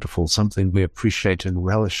wonderful, something we appreciate and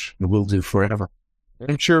relish and will do forever.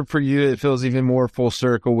 I'm sure for you, it feels even more full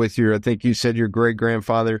circle with I think you said your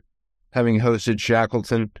great-grandfather having hosted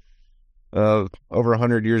Shackleton over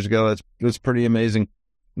 100 years ago. That's pretty amazing.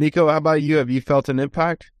 Nico, how about you? Have you felt an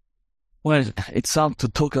impact? Well, it's hard to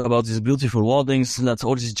talk about these beautiful wordings that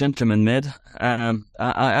all these gentlemen made. I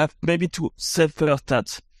have maybe to say first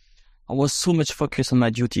that I was so much focused on my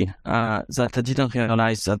duty that I didn't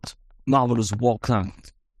realize that marvelous work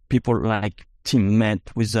that people like Tim made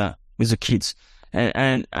with the kids.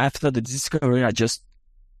 And after the discovery, I just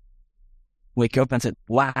wake up and said,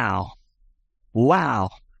 wow,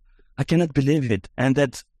 I cannot believe it. And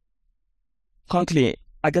that, frankly,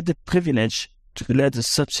 I got the privilege to lead the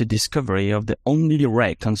subsea discovery of the only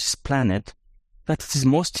wreck on this planet that is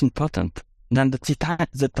most important than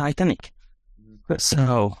the Titanic.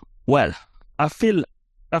 So, well, I feel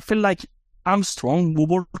like Armstrong who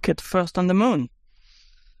walked first on the moon.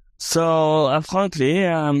 So, frankly,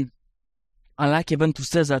 I like even to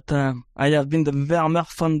say that I have been the Werner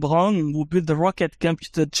von Braun who built the rocket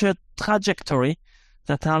computer trajectory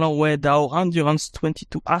that allowed our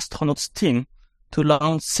Endurance22 astronauts team to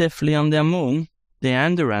land safely on their moon, the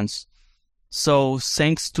Endurance. So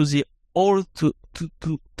thanks to all the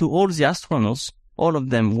astronauts, all of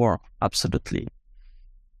them were absolutely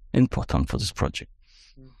important for this project.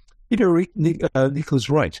 Nico's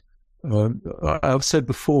right. I've said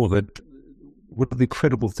before that one of the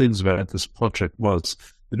incredible things about this project was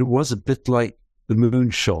that it was a bit like the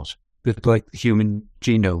Moonshot, a bit like the Human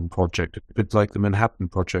Genome Project, a bit like the Manhattan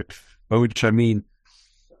Project, by which I mean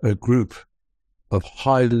a group of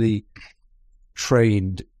highly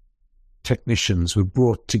trained technicians were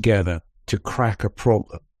brought together to crack a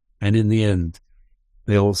problem. And in the end,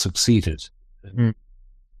 they all succeeded.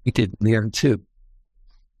 We did in the end too.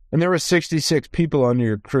 And there were 66 people on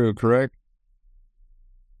your crew, correct?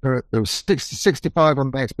 There was 65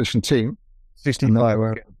 on the expedition team. 65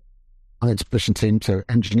 on the expedition team, so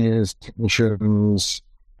engineers, technicians,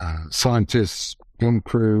 scientists, film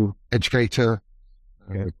crew, educator,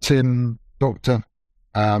 Tim, doctor,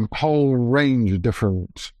 whole range of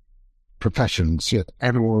different professions, yet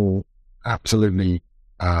everyone absolutely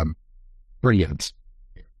brilliant.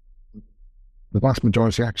 The vast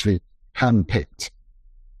majority actually handpicked,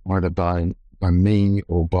 either by me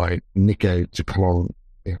or by Nico to come on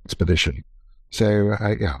the expedition. So,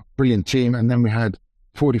 brilliant team. And then we had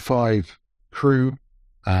 45 crew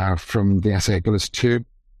from the SA Gullis 2,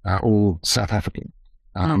 all South African.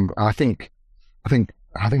 I think we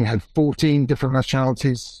had 14 different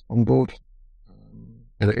nationalities on board.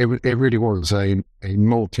 It really was a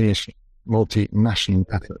multinational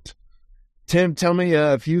effort. Tim, tell me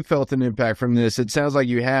if you felt an impact from this. It sounds like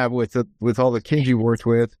you have with all the kids you worked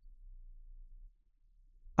with.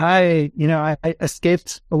 I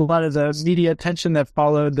escaped a lot of the media attention that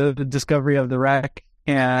followed the discovery of the wreck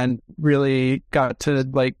and really got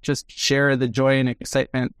to just share the joy and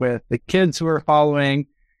excitement with the kids who were following.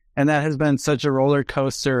 And that has been such a roller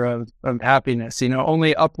coaster of happiness,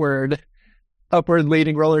 only upward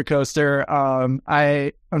leading roller coaster.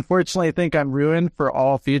 I unfortunately think I'm ruined for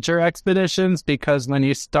all future expeditions because when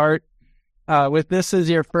you start with this as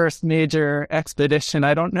your first major expedition,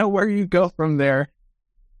 I don't know where you go from there.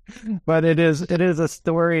 But it is a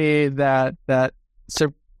story that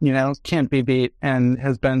can't be beat and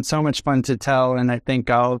has been so much fun to tell. And I think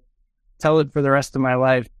I'll tell it for the rest of my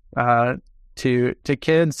life to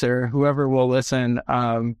kids or whoever will listen.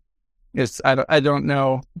 I don't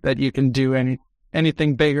know that you can do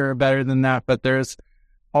anything bigger or better than that, but there's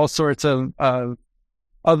all sorts of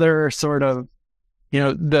other sort of,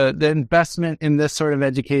 the investment in this sort of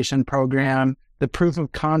education program, the proof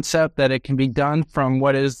of concept that it can be done from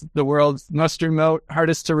what is the world's most remote,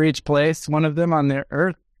 hardest to reach place, one of them on the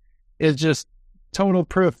Earth, is just total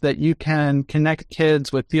proof that you can connect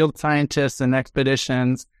kids with field scientists and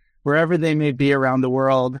expeditions wherever they may be around the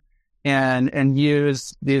world and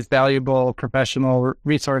use these valuable professional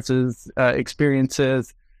resources,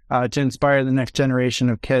 experiences to inspire the next generation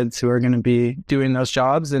of kids who are going to be doing those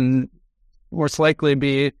jobs and most likely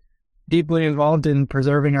be deeply involved in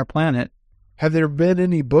preserving our planet. Have there been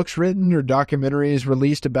any books written or documentaries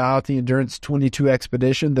released about the Endurance 22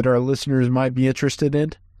 expedition that our listeners might be interested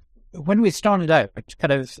in? when we started out,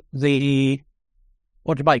 kind of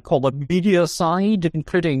what you might call the media side,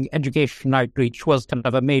 including education outreach, was kind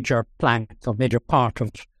of a major plank, a major part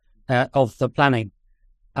of the planning.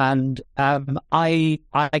 And I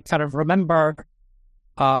kind of remember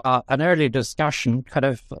an early discussion kind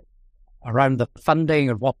of around the funding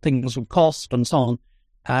and what things would cost and so on,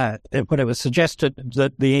 when it was suggested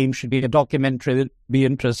that the aim should be a documentary that would be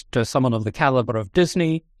interest to someone of the caliber of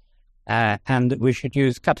Disney, and that we should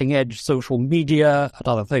use cutting-edge social media and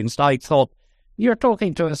other things. I thought, you're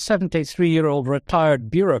talking to a 73-year-old retired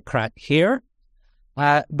bureaucrat here,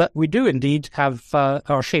 but we do indeed have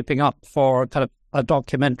are shaping up for kind of a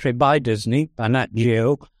documentary by Disney, by Nat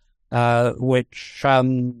Geo, which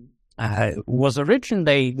was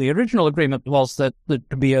originally, the original agreement was that there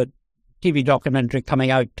would be a TV documentary coming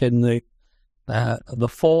out in the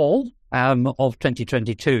fall of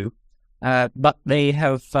 2022, but they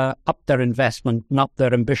have upped their investment and upped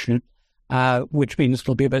their ambition, which means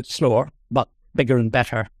it'll be a bit slower, but bigger and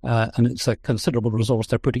better, and it's a considerable resource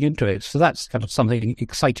they're putting into it. So that's kind of something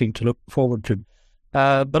exciting to look forward to.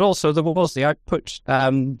 But also there was the output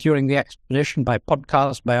during the expedition by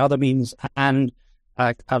podcast, by other means, and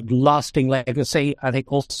a lasting legacy. I think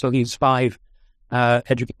also these 5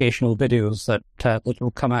 educational videos that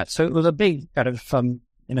will come out. So it was a big kind of,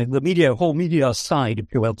 the whole media side, if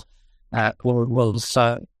you will, was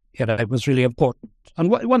it was really important. And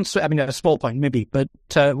once, a small point maybe, but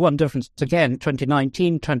one difference again,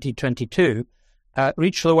 2019, 2022,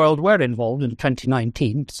 Reach the World were involved in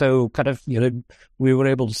 2019, so kind of, we were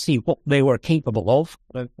able to see what they were capable of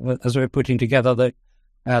as we were putting together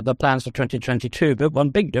the plans for 2022. But one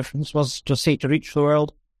big difference was to say to Reach the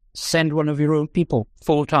World, send one of your own people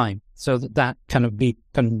full time, so that kind of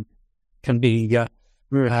can be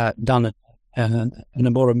done in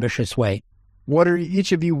a more ambitious way. What are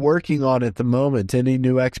each of you working on at the moment? Any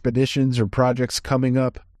new expeditions or projects coming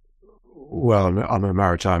up? Well, I'm a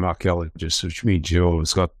maritime archaeologist, which means you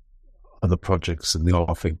always got other projects in the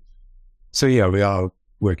offing. So yeah, we are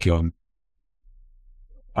working on.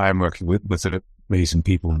 I am working with amazing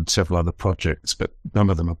people on several other projects, but none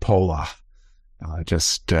of them are polar.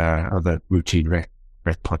 Just other routine wreck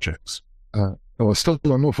projects. Well, still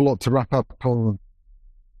an awful lot to wrap up on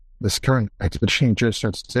this current expedition,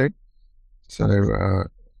 Endurance22. So,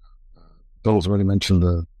 Dole's already mentioned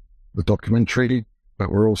the documentary,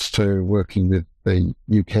 but we're also working with the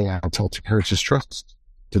UK Antarctic Heritage Trust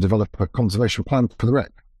to develop a conservation plan for the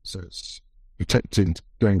wreck. So it's protected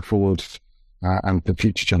going forward and for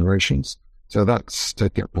future generations. So that's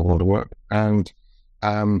taking up a lot of work. And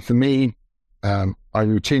for me, I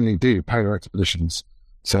routinely do polar expeditions.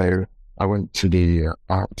 So I went to the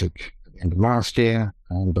Arctic at the end of last year,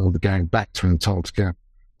 and I'll be going back to Antarctica.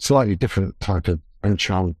 Slightly different type of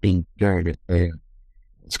venture. I'll be going at the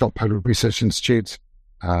Scott Polar Research Institute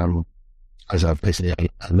as a basically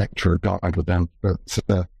a lecturer guide with them. But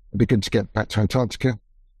it'd be good to get back to Antarctica.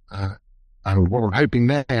 And what I'm hoping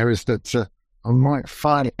there is that I might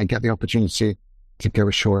finally get the opportunity to go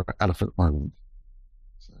ashore at Elephant Island.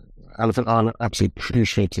 So, Elephant Island, absolutely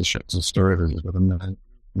appreciated Shackleton's story with a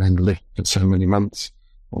men lived for so many months,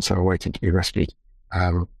 also waiting to be rescued.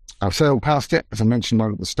 I've sailed past it, as I mentioned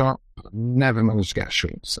right at the start, but I've never managed to get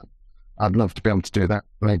ashore. So I'd love to be able to do that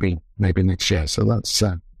maybe next year. So that's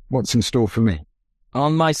what's in store for me.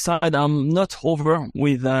 On my side, I'm not over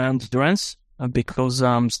with Endurance because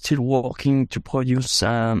I'm still working to produce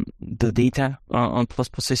the data on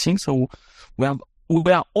post-processing. So we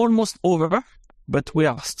are almost over, but we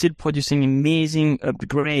are still producing amazing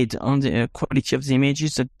upgrade on the quality of the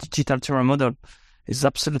images. The digital terrain model is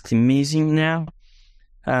absolutely amazing now.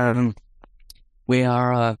 We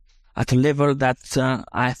are at a level that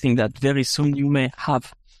I think that very soon you may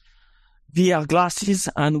have VR glasses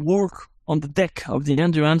and work on the deck of the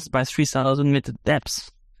Endurance by 3,000 meter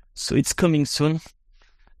depths. So it's coming soon,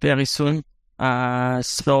 very soon.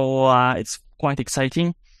 So it's quite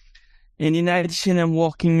exciting. And in addition, I'm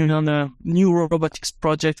working on a new robotics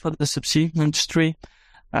project for the subsea industry.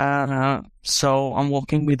 So I'm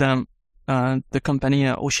working with the company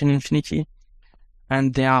Ocean Infinity,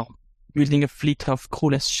 and they are building a fleet of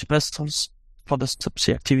crewless vessels for the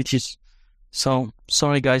subsea activities. So,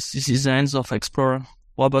 sorry guys, this is the end of Explorer.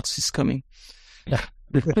 Robots is coming. How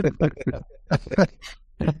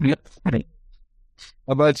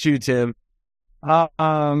about you, Tim?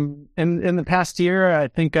 In the past year, I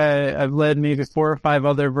think I've led maybe 4 or 5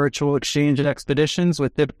 other virtual exchange expeditions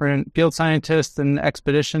with different field scientists and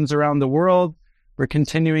expeditions around the world. We're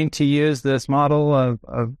continuing to use this model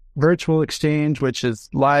of virtual exchange, which is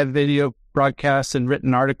live video broadcasts and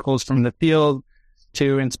written articles from the field,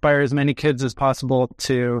 to inspire as many kids as possible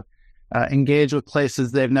to engage with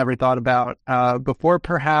places they've never thought about before,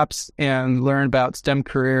 perhaps, and learn about STEM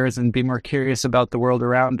careers and be more curious about the world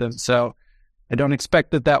around them. So I don't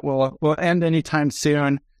expect that will end anytime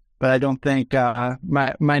soon, but I don't think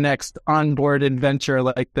my next onboard adventure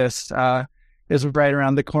like this is right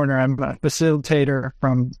around the corner. I'm a facilitator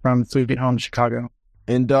from Sweet Home Chicago.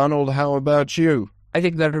 And Donald, how about you? I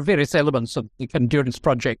think there are various elements of the Endurance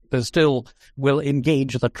project that still will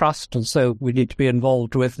engage the trust, and so we need to be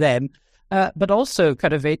involved with them. But also,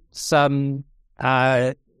 kind of, it's got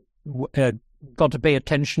to pay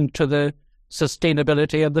attention to the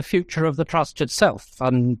sustainability and the future of the trust itself,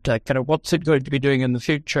 and kind of what's it going to be doing in the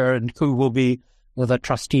future, and who will be the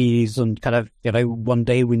trustees, and kind of, one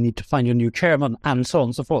day we need to find a new chairman, and so on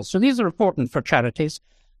and so forth. So these are important for charities.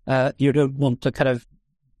 You don't want to kind of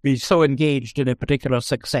be so engaged in a particular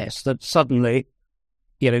success that suddenly,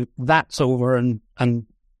 that's over and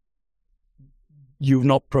you've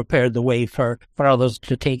not prepared the way for others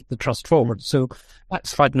to take the trust forward. So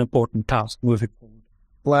that's quite an important task moving forward.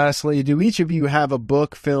 Lastly, do each of you have a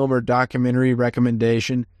book, film, or documentary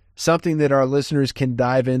recommendation, something that our listeners can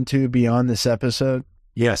dive into beyond this episode?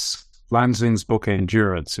 Yes. Lansing's book,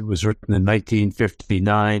 Endurance. It was written in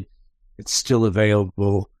 1959. It's still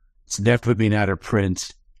available. It's never been out of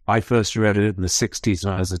print. I first read it in the 60s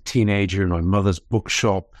when I was a teenager in my mother's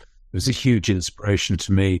bookshop. It was a huge inspiration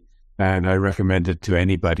to me, and I recommend it to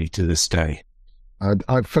anybody to this day.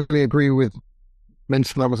 I fully agree with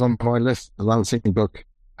mention that was on my list, the Lansing book.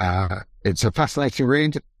 It's a fascinating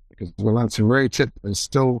read because when Lansing wrote it, there's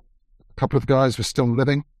still a couple of guys were still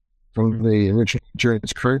living from the original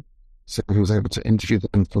Endurance crew, so he was able to interview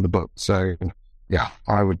them for the book. So, yeah,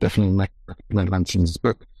 I would definitely recommend Lansing's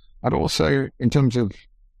book. I'd also, in terms of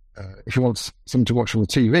if you want something to watch on the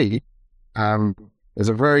TV, there's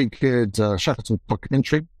a very good Shackleton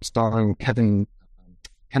documentary starring Kenneth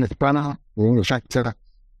Branagh, the English actor,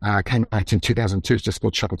 came out in 2002. It's just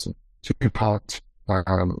called Shackleton, 2-part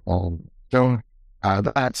film.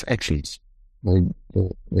 That's excellent.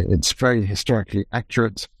 It's very historically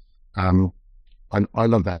accurate. I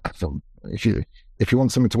love that film. If you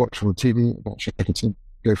want something to watch on the TV about Shackleton,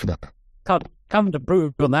 go for that. Can't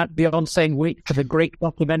improve on that beyond saying wait for the great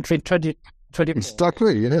documentary 2024.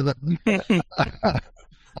 Exactly, that.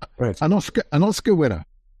 Right. An Oscar winner.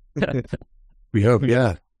 We hope,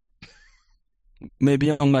 yeah.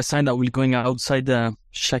 Maybe on my side, I will going outside the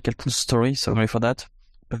Shackleton story. Sorry for that.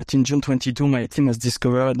 But in June 22, my team has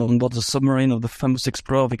discovered on board the submarine of the famous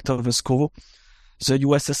explorer Victor Vescovo, the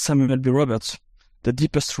USS Samuel B. Roberts, the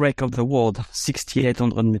deepest wreck of the world,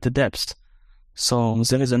 6,800-meter depth. So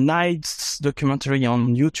there is a nice documentary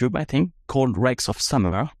on YouTube, I think, called Wrecks of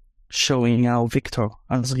Summer, showing how Victor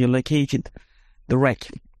has relocated the wreck.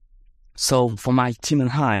 So for my team and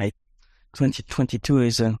I, 2022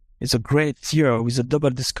 is a great year with a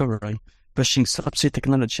double discovery, pushing subsea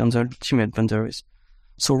technology on the ultimate boundaries.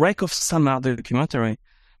 So Wreck of Summer, the documentary,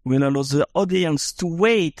 will allow the audience to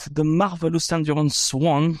wait the marvelous Endurance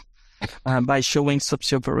 1 by showing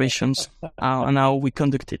subsea operations and how we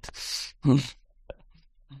conduct it.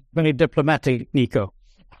 Very diplomatic, Nico.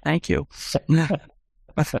 Thank you.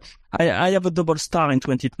 I have a double star in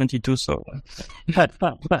 2022, so.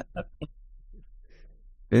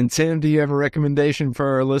 And Tim, do you have a recommendation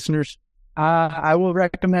for our listeners? I will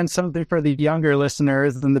recommend something for the younger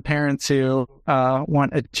listeners and the parents who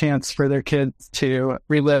want a chance for their kids to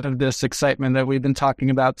relive this excitement that we've been talking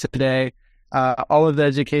about today. All of the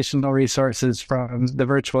educational resources from the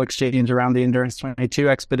virtual exchange around the Endurance 22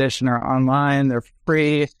 expedition are online. They're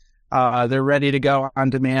free. They're ready to go on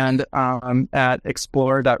demand at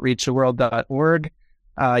explore.reachtheworld.org.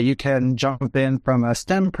 You can jump in from a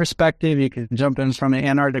STEM perspective. You can jump in from an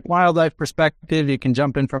Antarctic wildlife perspective. You can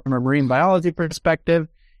jump in from a marine biology perspective.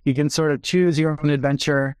 You can sort of choose your own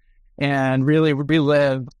adventure and really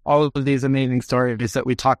relive all of these amazing stories that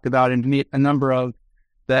we talked about and meet a number of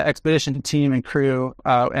the expedition team and crew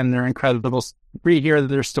and their incredible, rehear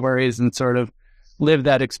their stories and sort of live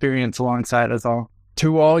that experience alongside us all.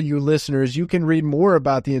 To all you listeners, you can read more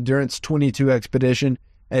about the Endurance 22 expedition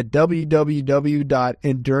at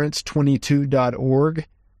www.endurance22.org.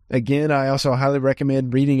 Again, I also highly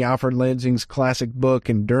recommend reading Alfred Lansing's classic book,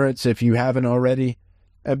 Endurance, if you haven't already.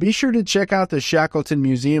 And be sure to check out the Shackleton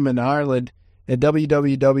Museum in Ireland at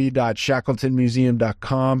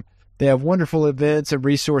www.shackletonmuseum.com. They have wonderful events and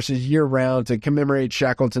resources year-round to commemorate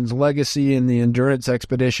Shackleton's legacy in the Endurance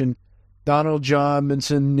expedition. Donald, John,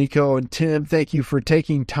 Minson, Nico, and Tim, thank you for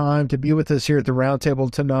taking time to be with us here at the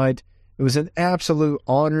Roundtable tonight. It was an absolute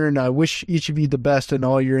honor, and I wish each of you the best in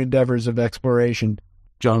all your endeavors of exploration.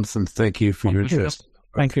 Jonathan, thank you for your interest.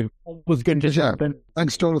 Thank you. It was good to jump in.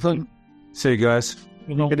 Thanks, Jonathan. See you guys.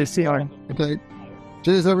 Good to see you. Okay.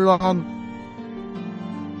 Cheers, everyone.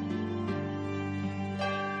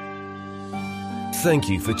 Thank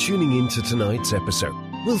you for tuning in to tonight's episode.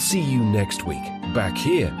 We'll see you next week, back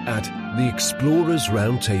here at the Explorers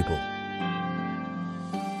Roundtable.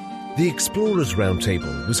 The Explorers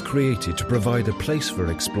Roundtable was created to provide a place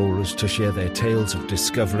for explorers to share their tales of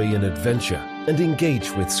discovery and adventure and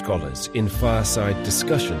engage with scholars in fireside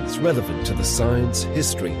discussions relevant to the science,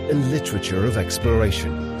 history, and literature of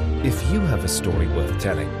exploration. If you have a story worth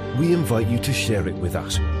telling, we invite you to share it with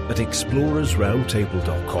us at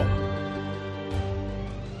explorersroundtable.com.